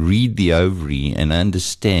can read the ovary and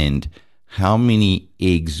understand how many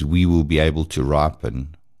eggs we will be able to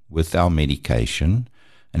ripen with our medication.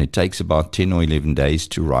 And it takes about 10 or 11 days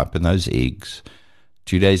to ripen those eggs.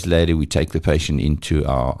 2 days later, we take the patient into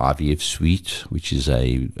our IVF suite, which is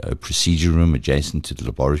a procedure room adjacent to the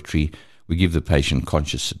laboratory. We give the patient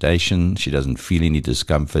conscious sedation. She doesn't feel any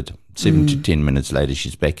discomfort. 7 to 10 minutes later,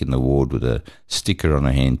 she's back in the ward with a sticker on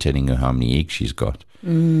her hand telling her how many eggs she's got.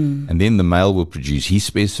 And then the male will produce his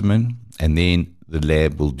specimen, and then the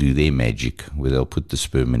lab will do their magic where they'll put the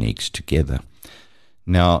sperm and eggs together.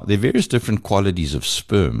 Now, there are various different qualities of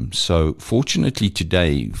sperm. So fortunately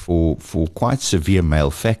today, for quite severe male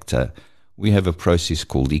factor, we have a process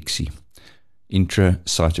called ICSI,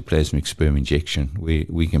 intracytoplasmic sperm injection, where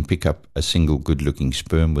we can pick up a single good-looking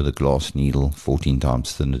sperm with a glass needle 14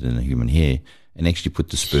 times thinner than a human hair and actually put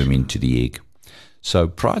the sperm into the egg. So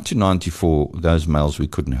prior to 94, those males we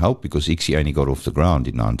couldn't help because ICSI only got off the ground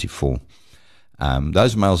in 94.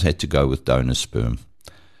 Those males had to go with donor sperm.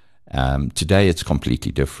 Today it's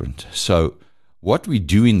completely different. So what we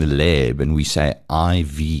do in the lab, and we say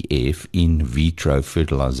IVF, in vitro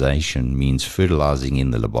fertilization, means fertilizing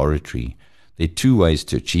in the laboratory. There are 2 ways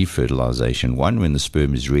to achieve fertilization. One, when the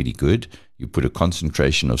sperm is really good, you put a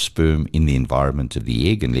concentration of sperm in the environment of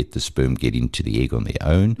the egg and let the sperm get into the egg on their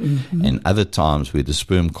own. And other times where the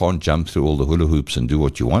sperm can't jump through all the hula hoops and do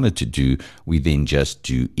what you want it to do, we then just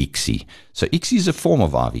do ICSI. So ICSI is a form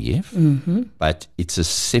of IVF, but it's a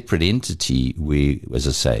separate entity where, as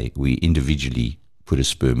I say, we individually put a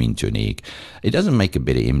sperm into an egg. It doesn't make a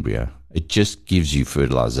better embryo. It just gives you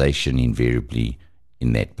fertilization invariably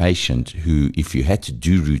in that patient who, if you had to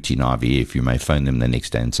do routine IVF, you may phone them the next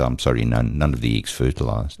day and say, I'm sorry, none of the eggs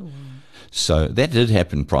fertilized. So that did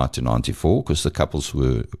happen prior to 94 because the couples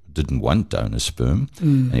didn't want donor sperm.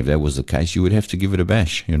 And if that was the case, you would have to give it a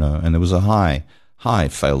bash, you know. And there was a high high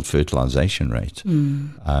failed fertilization rate.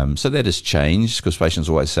 So that has changed because patients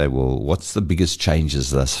always say, well, what's the biggest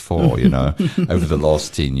changes thus far, over the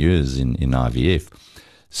last 10 years in IVF?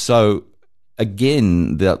 So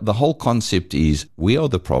again, the whole concept is we are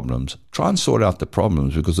the problems. Try and sort out the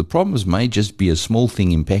problems because the problems may just be a small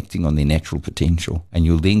thing impacting on their natural potential. And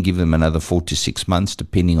you'll then give them another 4 to 6 months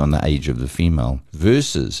depending on the age of the female.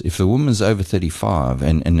 Versus if the woman's over 35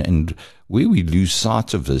 and where we lose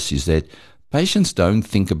sight of this is that patients don't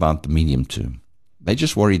think about the medium term. They're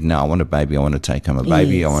just worried now, I want a baby, I want to take home a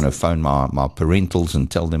baby, Yes. I want to phone my parentals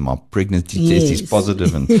and tell them my pregnancy test is Yes.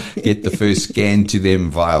 positive and get the first scan to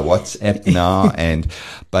them via WhatsApp now.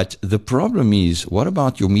 But the problem is, what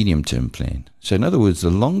about your medium-term plan? So in other words,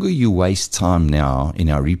 the longer you waste time now in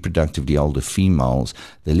our reproductively older females,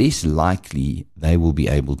 the less likely they will be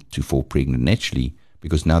able to fall pregnant naturally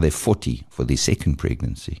because now they're 40 for their second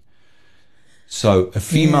pregnancy. So a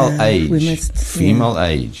female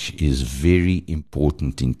age is very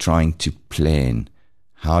important in trying to plan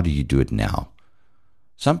how do you do it now.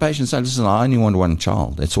 Some patients say, listen, I only want one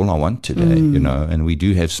child. That's all I want today, and we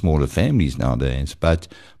do have smaller families nowadays, but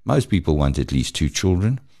most people want at least 2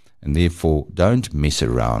 children, and therefore don't mess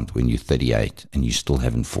around when you're 38 and you still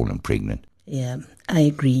haven't fallen pregnant. Yeah, I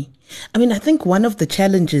agree. I mean, I think one of the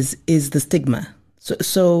challenges is the stigma.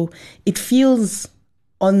 So it feels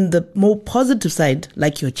on the more positive side,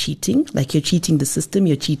 like you're cheating the system,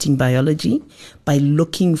 you're cheating biology by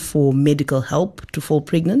looking for medical help to fall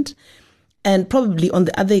pregnant. And probably on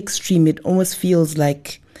the other extreme, it almost feels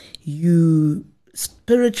like you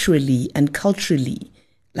spiritually and culturally,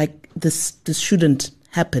 like this shouldn't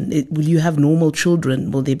happen. Will you have normal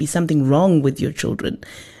children? Will there be something wrong with your children?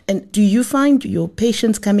 And do you find your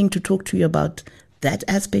patients coming to talk to you about that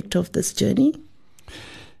aspect of this journey?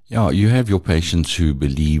 Yeah, you have your patients who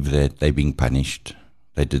believe that they're being punished.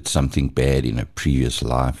 They did something bad in a previous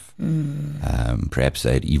life. Perhaps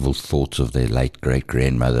they had evil thoughts of their late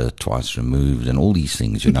great-grandmother twice removed and all these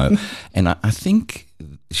things, And I think,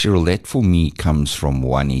 Cheryl, that for me comes from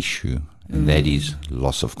one issue, and that is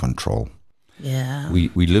loss of control. Yeah. We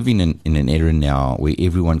live in an era now where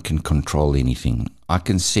everyone can control anything. I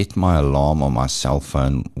can set my alarm on my cell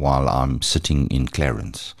phone while I'm sitting in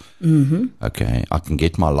Clarence. Okay, I can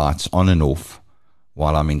get my lights on and off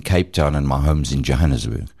while I'm in Cape Town and my home's in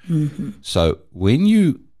Johannesburg. So when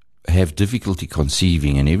you have difficulty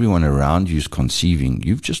conceiving and everyone around you is conceiving,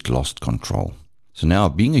 you've just lost control. So now,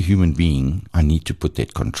 being a human being, I need to put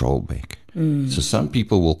that control back. So some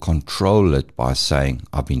people will control it by saying,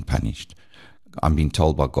 I've been punished. I'm being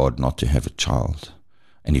told by God not to have a child.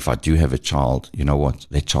 And if I do have a child, you know what?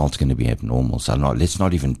 That child's going to be abnormal. So let's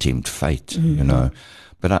not even tempt fate,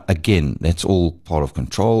 But again, that's all part of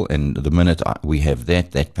control. And the minute we have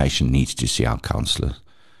that patient needs to see our counselor.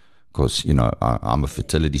 Because, I'm a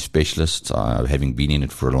fertility specialist. Having been in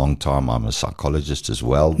it for a long time, I'm a psychologist as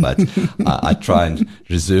well. But I try and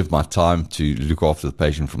reserve my time to look after the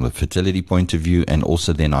patient from the fertility point of view and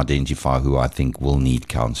also then identify who I think will need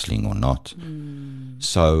counseling or not.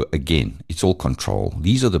 So again, it's all control.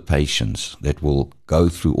 These are the patients that will go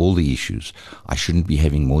through all the issues. I shouldn't be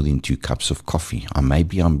having more than 2 cups of coffee.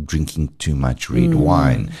 Maybe I'm drinking too much red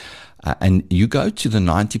wine. And you go to the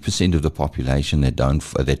 90% of the population that don't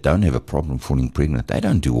have a problem falling pregnant. They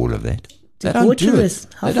don't do all of that. They don't do it.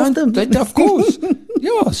 Half of them. Of course.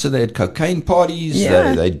 Yeah, so they had cocaine parties,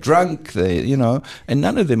 they drunk, and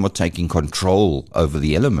none of them are taking control over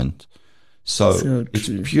the element. So it's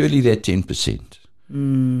purely that 10%.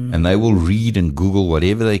 And they will read and Google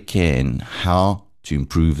whatever they can how to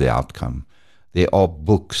improve the outcome. There are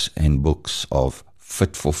books and books of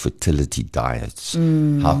fit for fertility diets,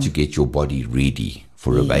 how to get your body ready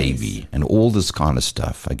for a baby, and all this kind of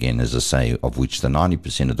stuff, again, as I say, of which the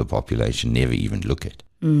 90% of the population never even look at.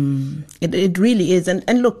 It really is.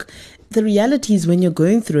 And look, the reality is when you're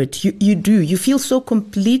going through it, you feel so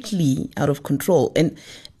completely out of control. And,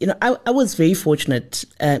 I was very fortunate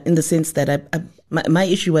in the sense that my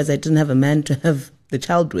issue was I didn't have a man to have the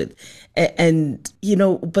child with. And,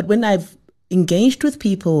 but when I've engaged with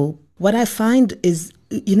people, what I find is,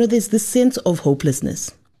 there's this sense of hopelessness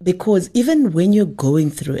because even when you're going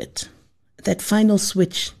through it, that final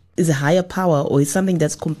switch is a higher power or is something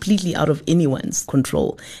that's completely out of anyone's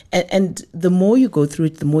control. And the more you go through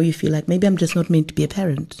it, the more you feel like maybe I'm just not meant to be a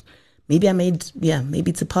parent. Maybe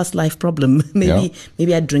maybe it's a past life problem.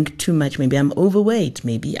 Maybe I drink too much. Maybe I'm overweight.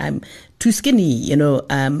 Maybe I'm too skinny.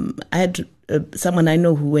 I had someone I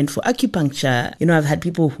know who went for acupuncture. I've had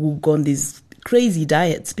people who go on these crazy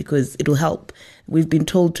diets because it'll help. We've been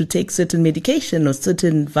told to take certain medication or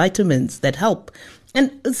certain vitamins that help.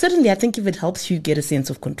 And certainly, I think if it helps you get a sense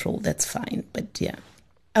of control, that's fine. But yeah,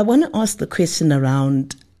 I want to ask the question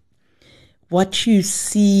around what you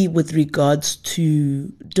see with regards to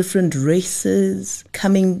different races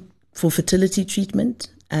coming for fertility treatment.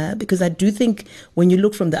 Because I do think when you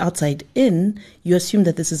look from the outside in, you assume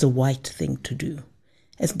that this is a white thing to do.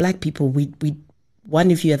 As Black people, we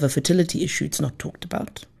if you have a fertility issue, it's not talked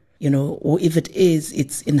about, or if it is,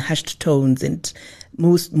 it's in hushed tones, and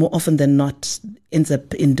more often than not ends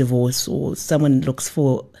up in divorce, or someone looks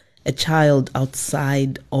for a child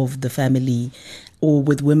outside of the family, or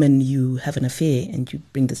with women, you have an affair and you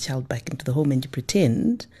bring this child back into the home and you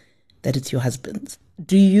pretend that it's your husband's.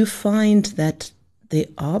 Do you find that there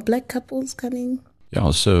are Black couples coming?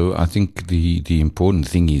 Yeah, so I think the important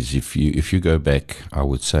thing is if you go back, I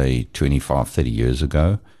would say 25, 30 years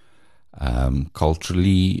ago,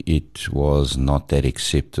 culturally it was not that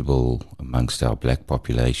acceptable amongst our Black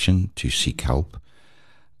population to seek help.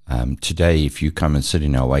 Today, if you come and sit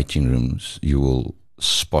in our waiting rooms, you will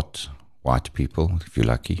spot white people, if you're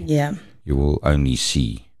lucky. Yeah. You will only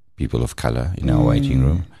see people of color in our waiting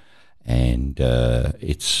room. And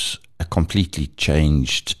it's a completely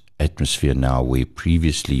changed atmosphere now, where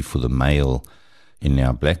previously for the male, in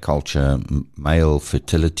our Black culture, male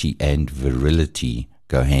fertility and virility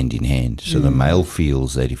go hand in hand. So the male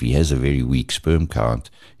feels that if he has a very weak sperm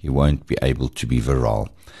count, he won't be able to be virile.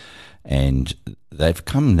 And they've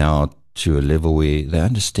come now to a level where they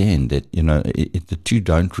understand that, the two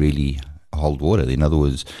don't really hold water. In other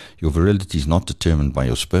words, your virility is not determined by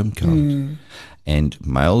your sperm count. And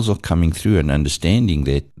males are coming through and understanding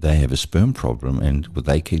that they have a sperm problem and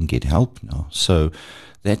they can get help now. So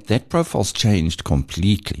that profile's changed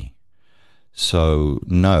completely. So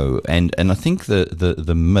no, and I think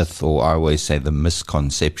the myth, or I always say the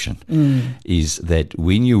misconception, is that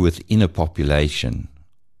when you're within a population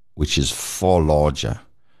which is far larger,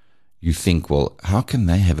 you think, well, how can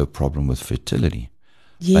they have a problem with fertility?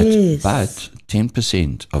 Yes. But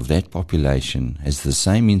 10% of that population has the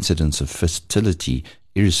same incidence of fertility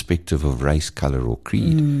irrespective of race, color, or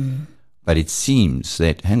creed. But it seems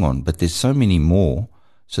that, hang on, but there's so many more,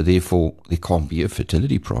 so therefore there can't be a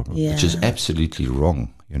fertility problem, which is absolutely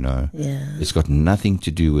wrong, Yeah. It's got nothing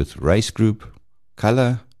to do with race group,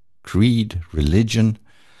 color, creed, religion,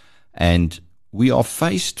 and we are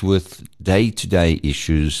faced with day-to-day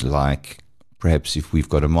issues like perhaps if we've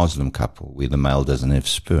got a Muslim couple where the male doesn't have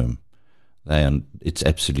sperm, it's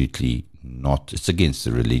absolutely not, it's against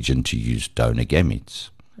the religion to use donor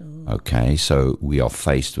gametes. Okay, so we are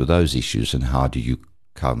faced with those issues, and how do you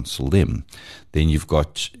counsel them? Then you've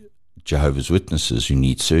got Jehovah's Witnesses who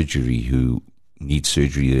need surgery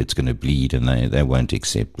that's going to bleed, and they won't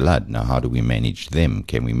accept blood. Now, how do we manage them?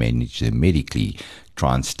 Can we manage them medically?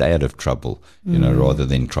 Try and stay out of trouble, rather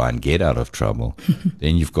than try and get out of trouble.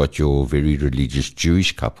 Then you've got your very religious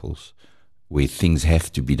Jewish couples where things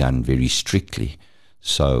have to be done very strictly.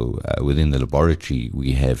 So within the laboratory,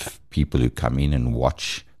 we have people who come in and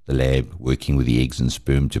watch the lab working with the eggs and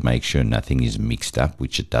sperm to make sure nothing is mixed up,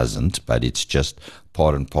 which it doesn't, but it's just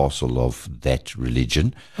part and parcel of that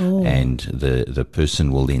religion. And the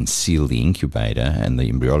person will then seal the incubator, and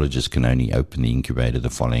the embryologist can only open the incubator the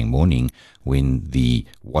following morning when the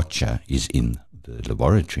watcher is in the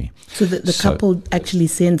laboratory. So the couple actually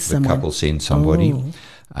sends someone? The couple sends somebody.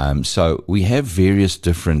 So we have various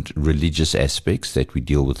different religious aspects that we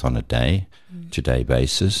deal with on a day-to-day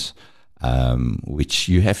basis. Which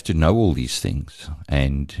you have to know all these things,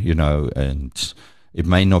 and and it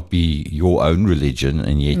may not be your own religion,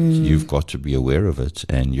 and yet you've got to be aware of it,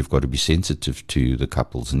 and you've got to be sensitive to the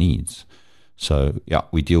couple's needs. So yeah,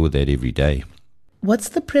 we deal with that every day. What's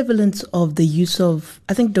the prevalence of the use of,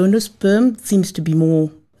 I think donor sperm seems to be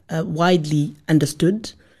more widely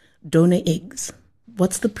understood, donor eggs.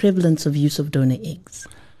 What's the prevalence of use of donor eggs?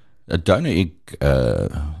 A donor egg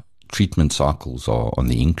treatment cycles are on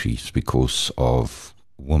the increase because of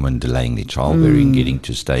women delaying their childbearing, getting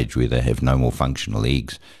to a stage where they have no more functional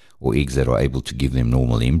eggs, or eggs that are able to give them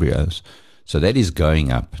normal embryos. So that is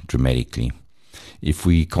going up dramatically. If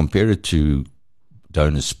we compare it to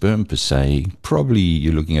donor sperm per se, probably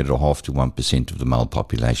you're looking at 0.5 to 1% of the male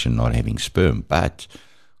population not having sperm. But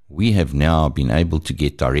we have now been able to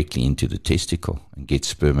get directly into the testicle and get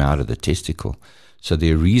sperm out of the testicle. So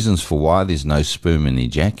there are reasons for why there's no sperm in the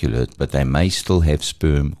ejaculate, but they may still have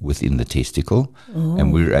sperm within the testicle.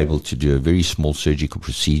 And we're able to do a very small surgical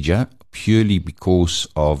procedure purely because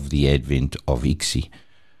of the advent of ICSI.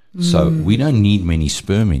 So we don't need many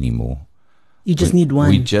sperm anymore. You just need one.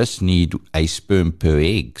 We just need a sperm per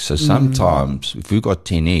egg. So sometimes if we've got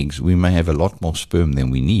 10 eggs, we may have a lot more sperm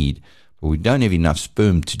than we need, We don't have enough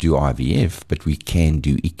sperm to do IVF, but we can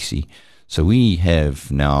do ICSI. So we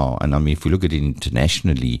have now, and I mean, if we look at it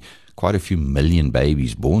internationally, quite a few million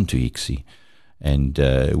babies born to ICSI. And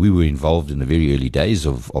we were involved in the very early days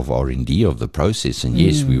of R&D of the process. And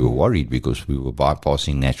yes, we were worried because we were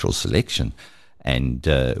bypassing natural selection. And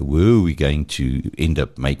were we going to end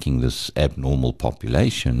up making this abnormal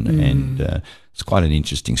population? And it's quite an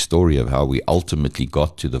interesting story of how we ultimately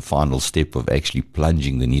got to the final step of actually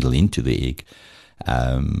plunging the needle into the egg.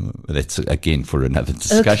 That's again for another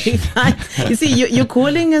discussion. Okay. You see, you're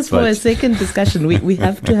calling us for a second discussion. We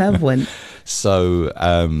have to have one. So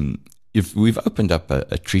if we've opened up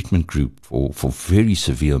a treatment group for very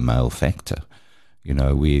severe male factor,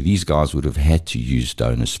 where these guys would have had to use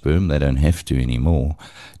donor sperm. They don't have to anymore.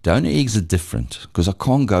 Donor eggs are different because I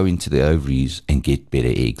can't go into the ovaries and get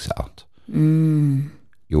better eggs out.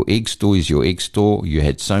 Your egg store is your egg store. You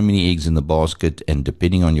had so many eggs in the basket, and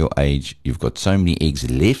depending on your age, you've got so many eggs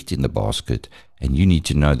left in the basket, and you need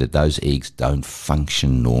to know that those eggs don't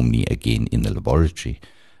function normally again in the laboratory.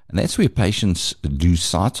 And that's where patients lose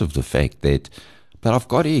sight of the fact that, but I've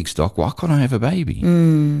got eggs, doc, why can't I have a baby?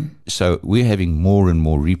 So we're having more and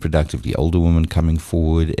more reproductively older women coming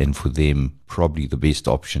forward, and for them, probably the best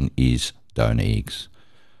option is donor eggs.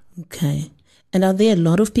 Okay. And are there a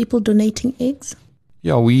lot of people donating eggs?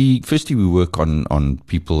 Yeah, we work on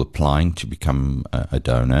people applying to become a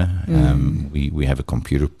donor. We have a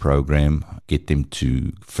computer program, get them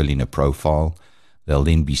to fill in a profile. They'll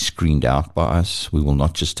then be screened out by us. We will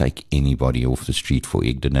not just take anybody off the street for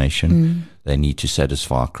egg donation. They need to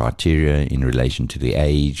satisfy criteria in relation to their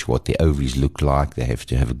age, what their ovaries look like. They have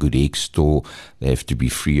to have a good egg store. They have to be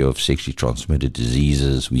free of sexually transmitted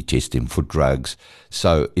diseases. We test them for drugs.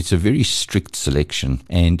 So it's a very strict selection.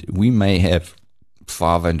 And we may have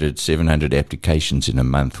 500, 700 applications in a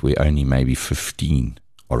month where only maybe 15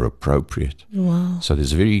 are appropriate. Wow. So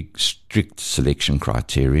there's a very strict selection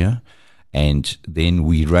criteria. And then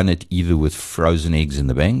we run it either with frozen eggs in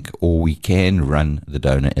the bank, or we can run the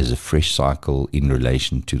donor as a fresh cycle in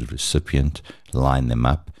relation to the recipient, line them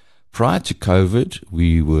up. Prior to COVID,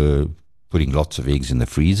 we were putting lots of eggs in the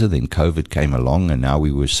freezer. Then COVID came along, and now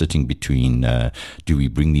we were sitting between, do we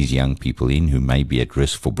bring these young people in who may be at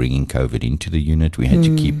risk for bringing COVID into the unit? We had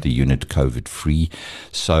to keep the unit COVID free.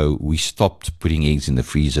 So we stopped putting eggs in the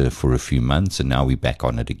freezer for a few months, and now we're back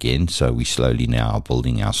on it again. So we slowly now are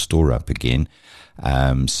building our store up again.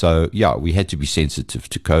 So yeah, we had to be sensitive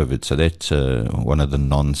to COVID. So that's one of the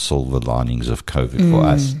non-silver linings of COVID for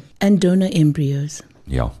us. And donor embryos.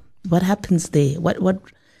 Yeah. What happens there? What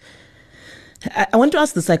I want to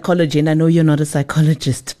ask the psychology, and I know you're not a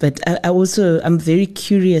psychologist, but I'm very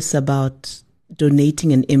curious about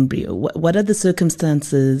donating an embryo. What are the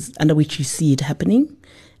circumstances under which you see it happening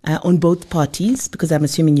on both parties? Because I'm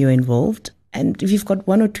assuming you're involved. And if you've got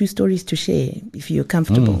one or two stories to share, if you're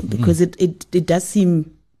comfortable, because it does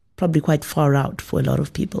seem probably quite far out for a lot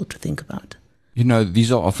of people to think about.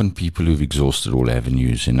 These are often people who've exhausted all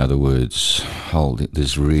avenues. In other words,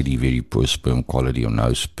 there's really very poor sperm quality or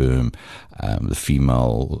no sperm. The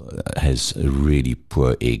female has a really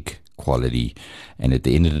poor egg quality. And at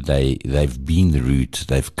the end of the day, they've been the route.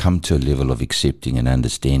 They've come to a level of accepting and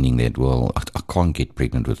understanding that, well, I can't get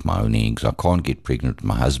pregnant with my own eggs. I can't get pregnant with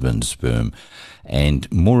my husband's sperm.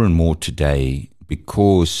 And more today,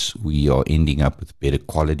 because we are ending up with better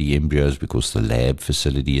quality embryos, because the lab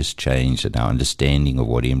facility has changed and our understanding of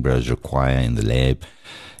what embryos require in the lab,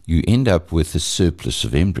 you end up with a surplus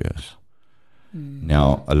of embryos.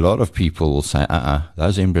 Now, a lot of people will say,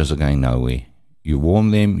 those embryos are going nowhere. You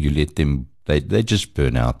warm them, you let them, they just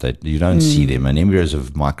burn out. You don't see them. An embryo is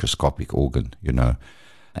a microscopic organ,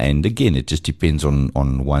 And again, it just depends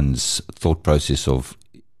on one's thought process of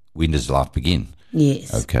when does life begin.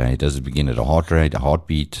 Yes. Okay. Does it begin at a heart rate, a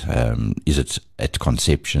heartbeat? Is it at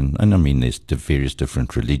conception? And I mean, there's the various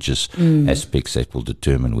different religious aspects that will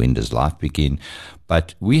determine when does life begin.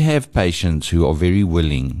 But we have patients who are very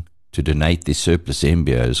willing to donate their surplus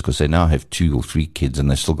embryos because they now have 2 or 3 kids and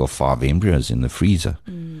they've still got 5 embryos in the freezer.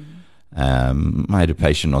 I had a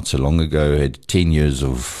patient not so long ago who had 10 years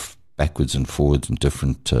of backwards and forwards in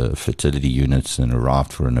different fertility units and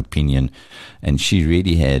arrived for an opinion. And she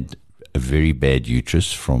really had a very bad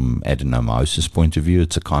uterus from adenomyosis point of view.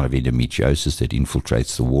 It's a kind of endometriosis that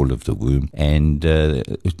infiltrates the wall of the womb. And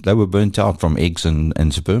they were burnt out from eggs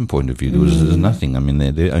and sperm point of view. There was nothing. I mean,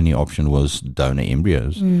 their only option was donor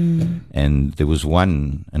embryos. And there was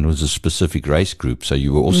one, and it was a specific race group. So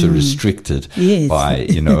you were also restricted by,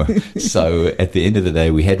 So at the end of the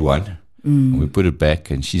day, we had one. And we put it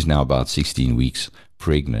back, and she's now about 16 weeks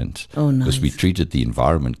pregnant. Oh, nice. Because we treated the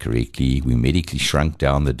environment correctly. We medically shrunk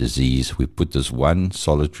down the disease. We put this one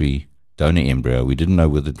solitary donor embryo. We didn't know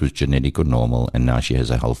whether it was genetic or normal, and now she has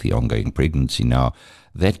a healthy ongoing pregnancy. Now,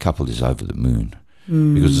 that couple is over the moon.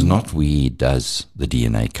 Because it's not where does the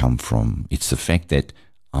DNA come from. It's the fact that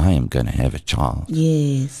I am going to have a child.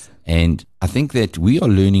 Yes. And I think that we are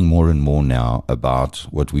learning more and more now about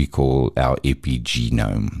what we call our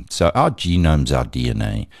epigenome. So our genome's our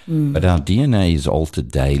DNA, but our DNA is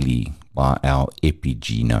altered daily by our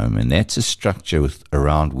epigenome, and that's a structure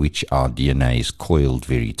around which our DNA is coiled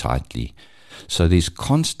very tightly. So there's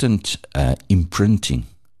constant imprinting,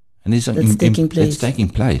 and there's That's taking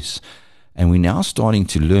place. And we're now starting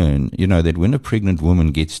to learn, that when a pregnant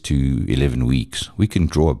woman gets to 11 weeks, we can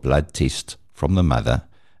draw a blood test from the mother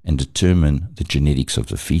and determine the genetics of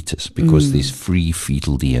the fetus, because there's free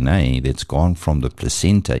fetal DNA that's gone from the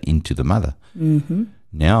placenta into the mother.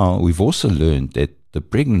 Now, we've also learned that the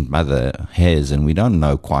pregnant mother has, and we don't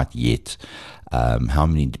know quite yet how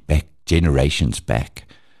many generations back,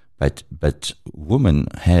 but women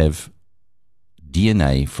have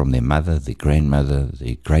DNA from their mother, their grandmother,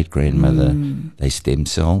 their great-grandmother, their stem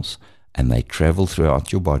cells, and they travel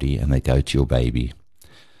throughout your body and they go to your baby.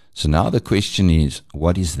 So now the question is,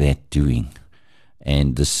 what is that doing?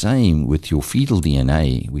 And the same with your fetal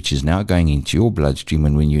DNA, which is now going into your bloodstream,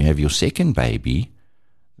 and when you have your second baby,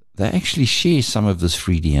 they actually share some of this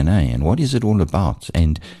free DNA. And what is it all about?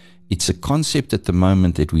 And it's a concept at the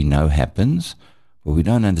moment that we know happens, but we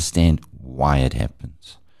don't understand why it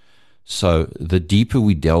happens. So the deeper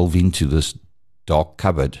we delve into this dark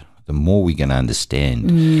cupboard, the more we're going to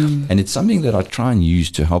understand. And it's something that I try and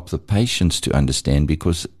use to help the patients to understand,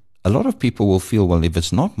 because a lot of people will feel, well, if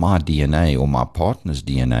it's not my DNA or my partner's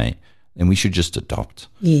DNA, then we should just adopt.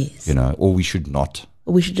 Yes. Or we should not.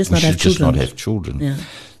 We should just not have children. Yeah.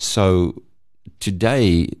 So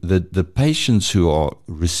today, the patients who are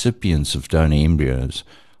recipients of donor embryos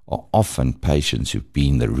are often patients who've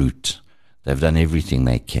been the root. They've done everything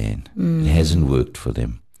they can. It hasn't worked for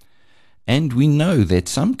them. And we know that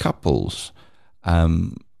some couples,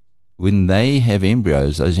 when they have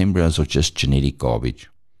embryos, those embryos are just genetic garbage.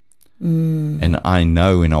 And I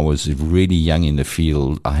know when I was really young in the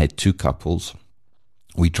field, I had two couples.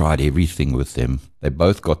 We tried everything with them. They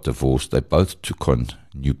both got divorced. They both took on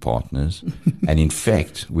new partners. And in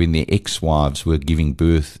fact, when their ex-wives were giving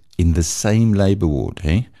birth in the same labor ward,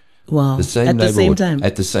 Wow. the same at the same ward, time.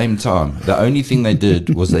 At the same time. The only thing they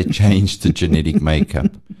did was they changed the genetic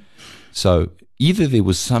makeup. So either there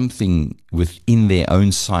was something within their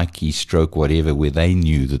own psyche, stroke, whatever, where they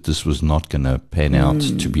knew that this was not going to pan out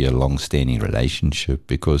to be a long-standing relationship,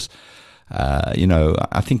 because,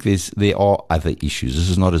 I think there are other issues. This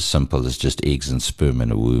is not as simple as just eggs and sperm in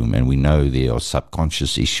a womb, and we know there are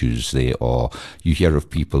subconscious issues. You hear of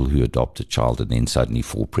people who adopt a child and then suddenly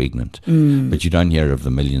fall pregnant, but you don't hear of the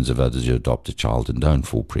millions of others who adopt a child and don't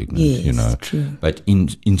fall pregnant. Yes, true. But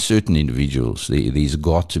in certain individuals, there's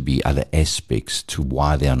got to be other aspects to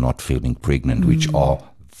why they are not feeling pregnant, which are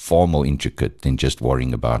far more intricate than just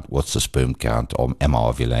worrying about what's the sperm count, or am I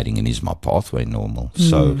ovulating, and is my pathway normal?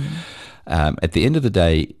 So at the end of the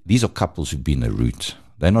day, these are couples who've been the root.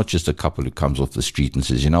 They're not just a couple who comes off the street and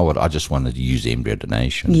says, you know what, I just wanted to use embryo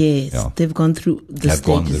donation. Yes, they've gone through the stages. They've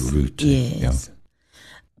gone the route. Yes. Yeah.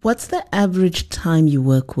 What's the average time you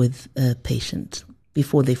work with a patient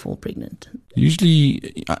before they fall pregnant?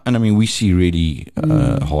 Usually, and I mean, we see really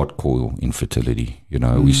hardcore infertility,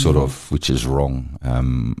 we sort of, which is wrong.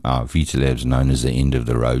 Our Vita Lab's known as the end of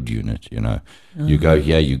the road unit, You go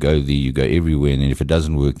here, you go there, you go everywhere, and if it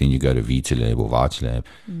doesn't work, then you go to Vita Lab or VitaLab,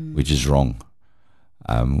 which is wrong.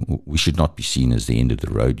 We should not be seen as the end of the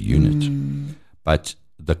road unit. But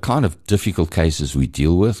the kind of difficult cases we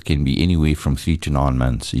deal with can be anywhere from 3 to 9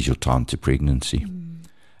 months is your time to pregnancy.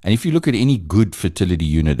 And if you look at any good fertility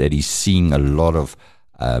unit that is seeing a lot of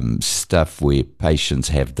stuff where patients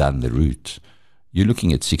have done the route, you're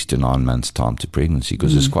looking at 6 to 9 months time to pregnancy,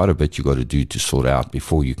 because there's quite a bit you got to do to sort out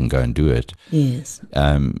before you can go and do it. Yes.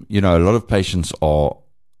 A lot of patients are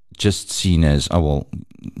just seen as, oh, well,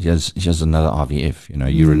 here's another IVF,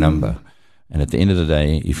 you're a number. And at the end of the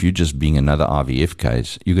day, if you're just being another IVF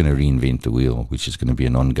case, you're going to reinvent the wheel, which is going to be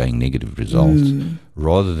an ongoing negative result,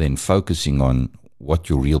 rather than focusing on what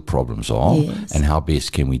your real problems are and how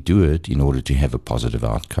best can we do it in order to have a positive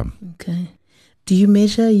outcome. Okay. Do you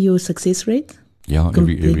measure your success rate? Yeah,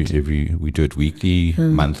 every we do it weekly,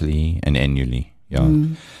 monthly, and annually. Yeah.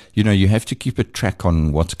 You have to keep a track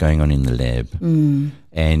on what's going on in the lab.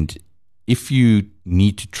 And if you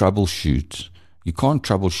need to troubleshoot You can't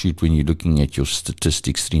troubleshoot when you're looking at your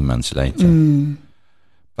statistics 3 months later.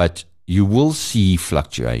 But you will see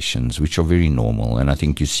fluctuations, which are very normal, and I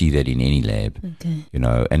think you see that in any lab. Okay.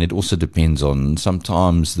 And it also depends on,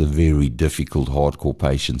 sometimes the very difficult hardcore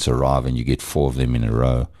patients arrive and you get 4 of them in a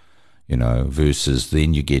row, versus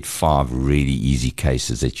then you get 5 really easy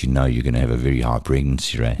cases that you're going to have a very high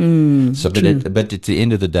pregnancy rate. But at the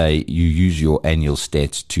end of the day, you use your annual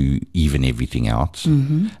stats to even everything out,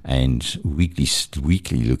 and weekly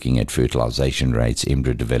looking at fertilization rates,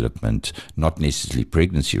 embryo development, not necessarily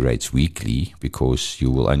pregnancy rates weekly, because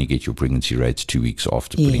you will only get your pregnancy rates 2 weeks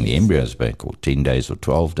after putting the embryos back, or 10 days or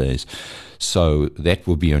 12 days. So that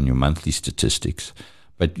will be on your monthly statistics.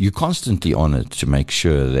 But you're constantly on it to make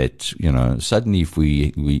sure that, suddenly if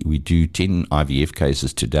we do 10 IVF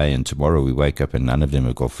cases today and tomorrow we wake up and none of them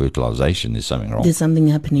have got fertilization, there's something wrong. There's something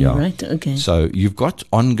happening, right? Okay. So you've got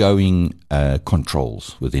ongoing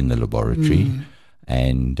controls within the laboratory.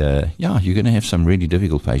 And, you're going to have some really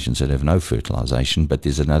difficult patients that have no fertilization, but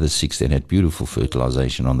there's another 6 that had beautiful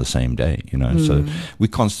fertilization on the same day, So we're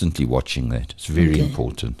constantly watching that. It's very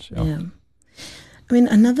important. Yeah. I mean,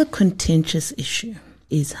 another contentious issue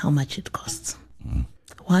is how much it costs.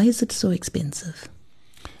 Why is it so expensive?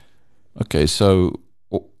 Okay, so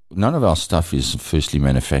none of our stuff is firstly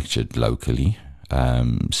manufactured locally.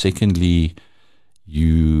 Secondly,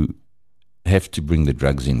 you have to bring the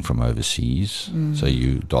drugs in from overseas. So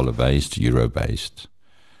you dollar-based, euro-based.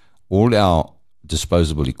 All our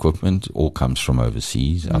disposable equipment all comes from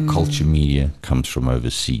overseas. Our culture media comes from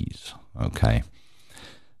overseas. Okay.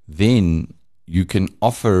 Then you can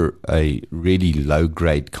offer a really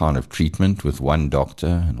low-grade kind of treatment with one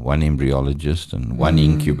doctor and one embryologist and one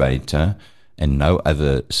incubator and no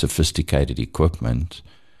other sophisticated equipment,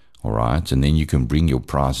 all right? And then you can bring your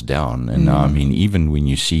price down. And I mean, even when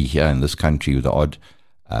you see here in this country with the odd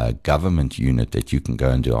government unit that you can go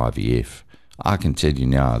and do IVF, I can tell you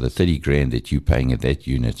now, the 30 grand that you're paying at that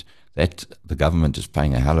unit, that the government is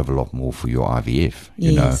paying a hell of a lot more for your IVF.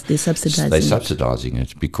 They're subsidizing They're subsidizing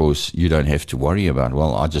it because you don't have to worry about,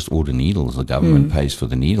 well, I just order needles. The government pays for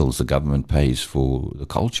the needles. The government pays for the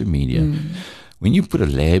culture media. When you put a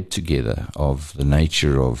lab together of the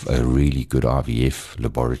nature of a really good IVF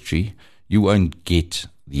laboratory, you won't get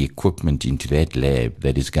the equipment into that lab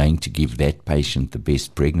that is going to give that patient the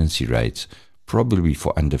best pregnancy rates, probably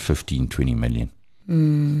for under 15, 20 million.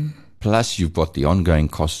 Plus, you've got the ongoing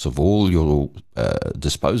costs of all your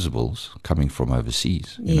disposables coming from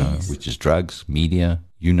overseas, which is drugs, media,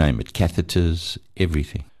 you name it, catheters,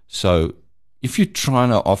 everything. So if you're trying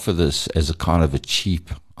to offer this as a kind of a cheap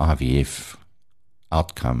IVF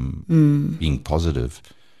outcome being positive,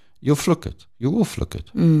 you'll fluke it. You will fluke it.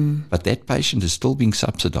 But that patient is still being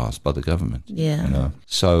subsidized by the government.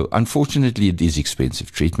 So unfortunately, it is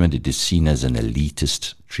expensive treatment. It is seen as an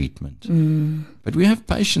elitist treatment. But we have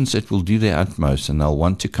patients that will do their utmost and they'll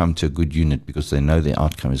want to come to a good unit because they know their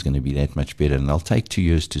outcome is going to be that much better, and they'll take 2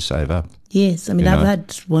 years to save up. Yes, I mean, I've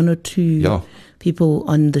had 1 or 2 people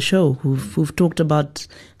on the show who've talked about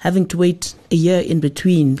having to wait a year in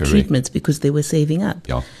between treatments because they were saving up.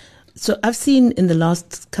 So I've seen in the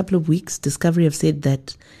last couple of weeks, Discovery have said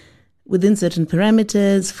that within certain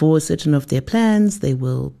parameters for certain of their plans, they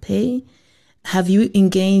will pay. Have you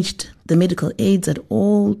engaged the medical aids at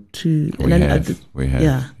all to? We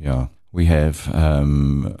have.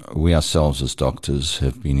 We ourselves as doctors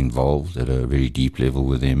have been involved at a very deep level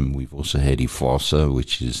with them. We've also had IFASA,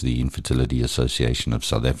 which is the Infertility Association of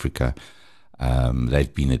South Africa.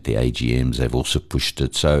 They've been at the AGMs. They've also pushed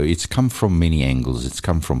it. So it's come from many angles. It's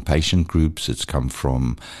come from patient groups. It's come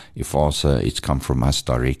from IFASA. It's come from us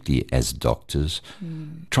directly as doctors,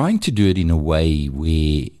 trying to do it in a way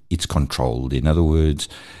where it's controlled. In other words,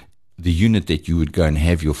 the unit that you would go and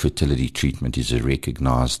have your fertility treatment is a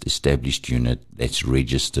recognized, established unit that's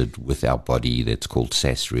registered with our body, that's called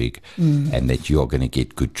SASREG, and that you are going to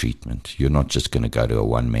get good treatment. You're not just going to go to a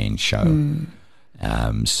one-man show.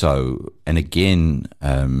 And again,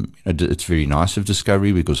 it's very nice of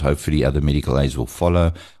Discovery because hopefully other medical aids will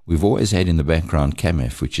follow. We've always had in the background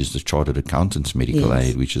CAMAF, which is the Chartered Accountants Medical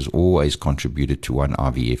Aid, which has always contributed to 1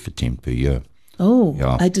 IVF attempt per year. Oh,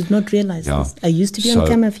 I did not realize this. I used to be on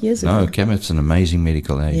CAMAF years ago. No, CAMAF's an amazing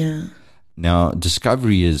medical aid. Yeah. Now,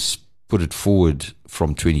 Discovery has put it forward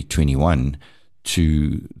from 2021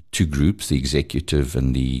 to 2 groups, the executive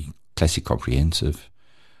and the classic comprehensive.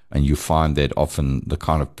 And you find that often the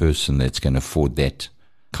kind of person that's going to afford that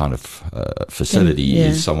kind of facility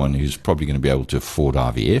is someone who's probably going to be able to afford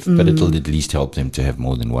IVF, but it'll at least help them to have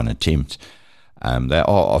more than 1 attempt. They are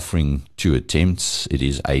offering 2 attempts. It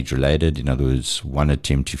is age-related. In other words, 1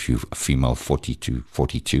 attempt if you're a female 40 to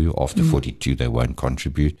 42. After 42, they won't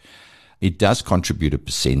contribute. It does contribute a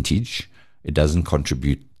percentage. It doesn't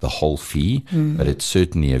contribute the whole fee, but it's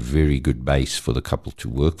certainly a very good base for the couple to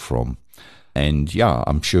work from. And yeah,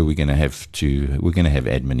 I'm sure we're going to have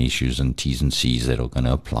admin issues and T's and C's that are going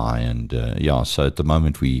to apply. And so at the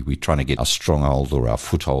moment we're trying to get our stronghold or our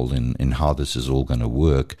foothold in how this is all going to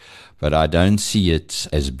work. But I don't see it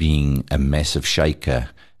as being a massive shaker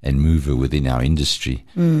and mover within our industry,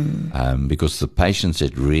 because the patients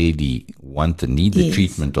that really want and need the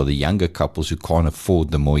treatment are the younger couples who can't afford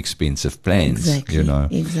the more expensive plans.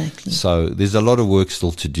 Exactly. So there's a lot of work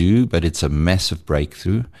still to do, but it's a massive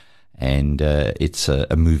breakthrough. And it's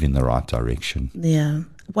a move in the right direction. Yeah.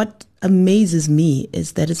 What amazes me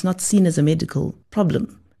is that it's not seen as a medical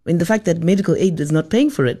problem. I mean, the fact that medical aid is not paying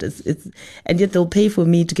for it, and yet they'll pay for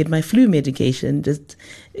me to get my flu medication.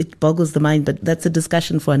 It boggles the mind, but that's a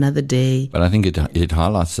discussion for another day. But I think it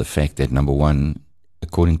highlights the fact that, number one,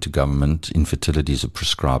 according to government, infertility is a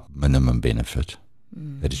prescribed minimum benefit,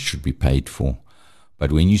 that it should be paid for.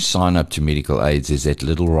 But when you sign up to medical aids, there's that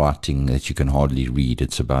little writing that you can hardly read.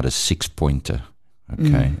 It's about a 6-pointer,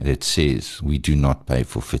 that says we do not pay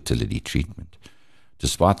for fertility treatment,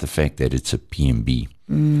 despite the fact that it's a PMB.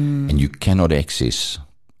 And you cannot access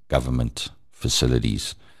government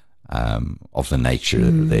facilities of the nature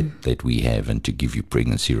that we have, and to give you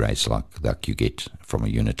pregnancy rates like you get from a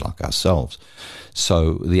unit like ourselves.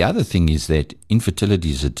 So the other thing is that infertility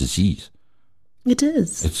is a disease. It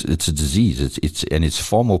is. It's a disease. It's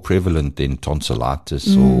far more prevalent than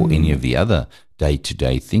tonsillitis or any of the other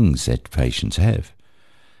day-to-day things that patients have.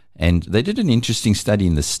 And they did an interesting study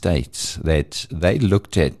in the States that they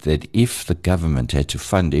looked at that if the government had to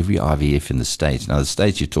fund every IVF in the States. Now, the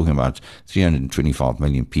States, you're talking about 325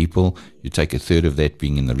 million people. You take a third of that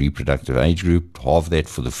being in the reproductive age group, half that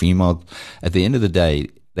for the female. At the end of the day,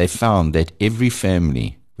 they found that every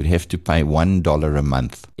family would have to pay $1 a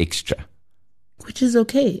month extra. Which is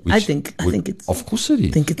okay. I think it's. Of course it is.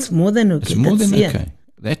 I think it's more than okay. It's more than okay.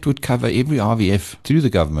 That would cover every IVF through the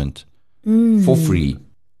government for free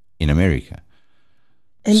in America.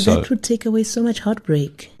 And that would take away so much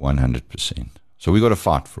heartbreak. 100%. So we got to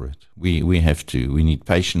fight for it. We need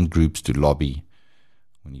patient groups to lobby.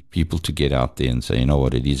 We need people to get out there and say, you know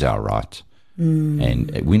what, it is our right.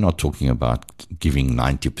 And we're not talking about giving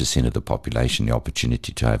 90% of the population the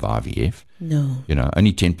opportunity to have IVF. No.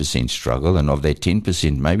 Only 10% struggle, and of that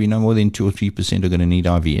 10%, maybe no more than 2 or 3% are going to need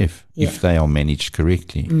IVF if they are managed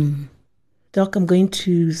correctly. Doc, I'm going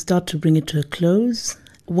to start to bring it to a close.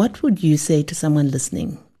 What would you say to someone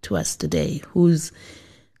listening to us today who's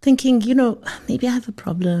thinking, maybe I have a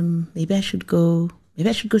problem, maybe I should go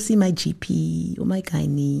see my GP or my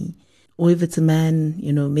gynae, or if it's a man,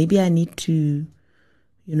 maybe I need to,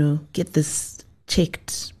 get this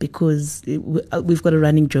checked, because we've got a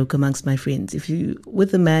running joke amongst my friends. If you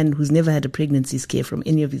with a man who's never had a pregnancy scare from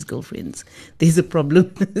any of his girlfriends, there's a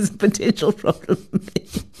problem. There's a potential problem.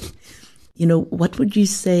 What would you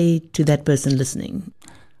say to that person listening?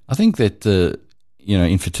 I think that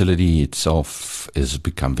infertility itself has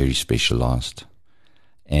become very specialized,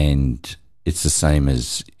 and it's the same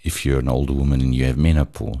as if you're an older woman and you have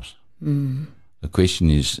menopause. The question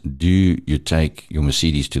is, do you take your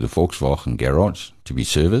Mercedes to the Volkswagen garage to be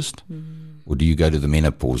serviced, or do you go to the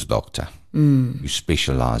menopause doctor who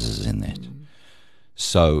specializes in that?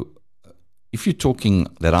 So if you're talking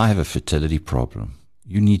that I have a fertility problem,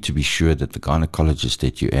 you need to be sure that the gynecologist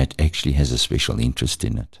that you're at actually has a special interest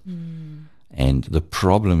in it. And the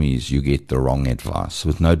problem is you get the wrong advice,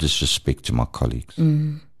 with no disrespect to my colleagues.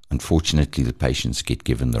 Unfortunately, the patients get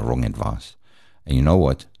given the wrong advice. And you know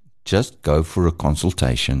what? Just go for a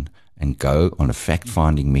consultation and go on a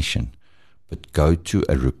fact-finding mission. But go to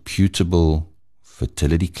a reputable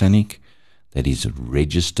fertility clinic that is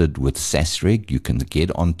registered with SASREG. You can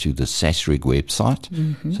get onto the SASREG website.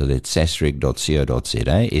 So that's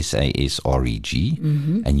sasreg.co.za,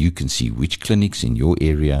 SASREG. And you can see which clinics in your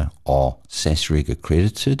area are SASREG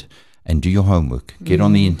accredited, and do your homework. Get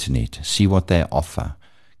on the internet, see what they offer,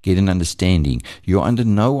 get an understanding. You're under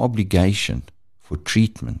no obligation for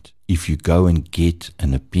treatment if you go and get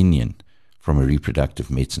an opinion from a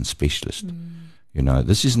reproductive medicine specialist.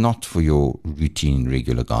 This is not for your routine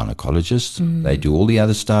regular gynecologist. They do all the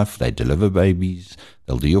other stuff. They deliver babies.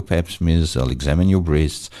 They'll do your pap smears. They'll examine your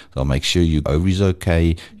breasts. They'll make sure your ovaries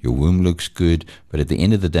okay, your womb looks good. But at the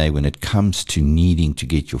end of the day, when it comes to needing to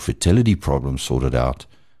get your fertility problem sorted out,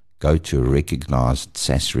 go to a recognized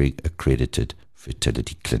SASREG accredited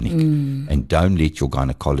fertility clinic. And don't let your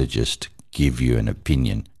gynecologist give you an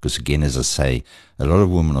opinion. Because again, as I say, a lot of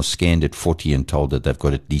women are scanned at 40 and told that they've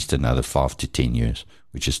got at least another 5 to 10 years,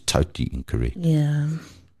 which is totally incorrect. Yeah.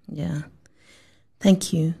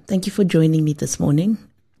 Thank you. Thank you for joining me this morning.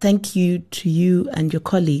 Thank you to you and your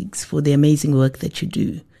colleagues for the amazing work that you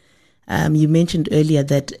do. You mentioned earlier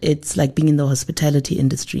that it's like being in the hospitality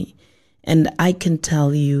industry. And I can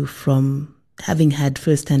tell you from having had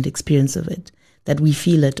first-hand experience of it, that we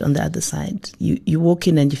feel it on the other side. You walk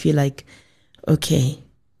in and you feel like, okay,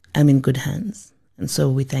 I'm in good hands. And so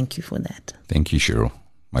we thank you for that. Thank you, Cheryl.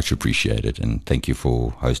 Much appreciated. And thank you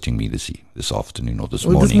for hosting me this afternoon or this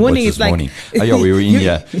morning. This morning What's is morning? Like, oh, yeah, we were in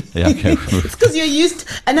here. Yeah, okay. It's because you're used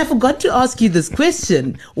to, and I forgot to ask you this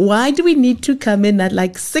question. Why do we need to come in at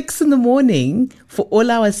like 6 a.m. for all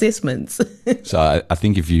our assessments? So I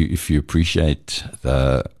think if you appreciate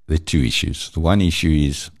the two issues. The one issue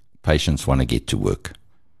is patients want to get to work.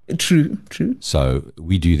 True. So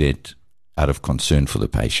we do that out of concern for the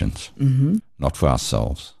patients, not for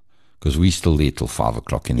ourselves, because we're still there till 5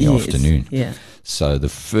 o'clock in the afternoon. Yeah. So the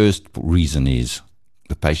first reason is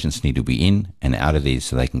the patients need to be in and out of there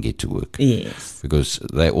so they can get to work. Yes. Because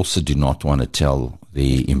they also do not want to tell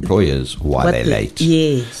the employers why they're late.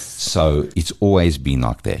 Yes. So it's always been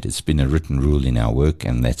like that. It's been a written rule in our work,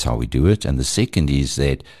 and that's how we do it. And the second is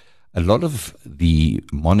that a lot of the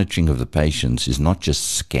monitoring of the patients is not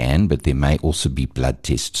just scan, but there may also be blood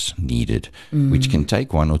tests needed, which can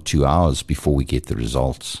take 1 or 2 hours before we get the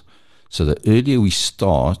results. So the earlier we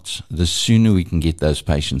start, the sooner we can get those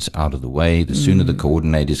patients out of the way, the sooner the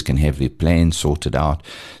coordinators can have their plans sorted out.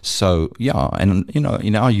 So, yeah, and,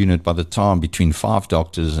 in our unit, by the time between 5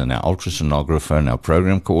 doctors and our ultrasonographer and our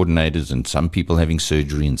program coordinators and some people having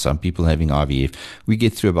surgery and some people having IVF, we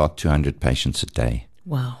get through about 200 patients a day.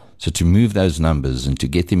 Wow. So to move those numbers and to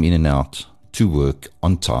get them in and out to work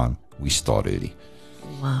on time, we start early.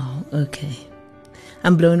 Wow. Okay.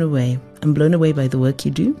 I'm blown away. I'm blown away by the work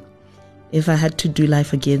you do. If I had to do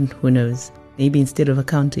life again, who knows? Maybe instead of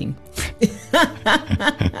accounting.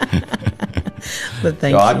 But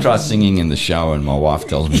thank you. I try singing in the shower and my wife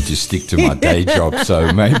tells me to stick to my day job.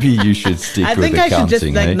 So maybe you should stick with accounting. I think I should just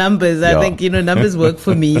like numbers. I think, numbers work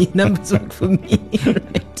for me. Numbers work for me.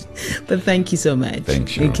 Right. But thank you so much.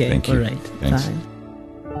 Thanks, Cheryl. Okay. Thank you. All right. Thanks. Bye.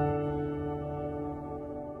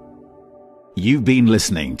 You've been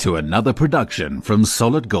listening to another production from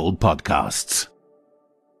Solid Gold Podcasts.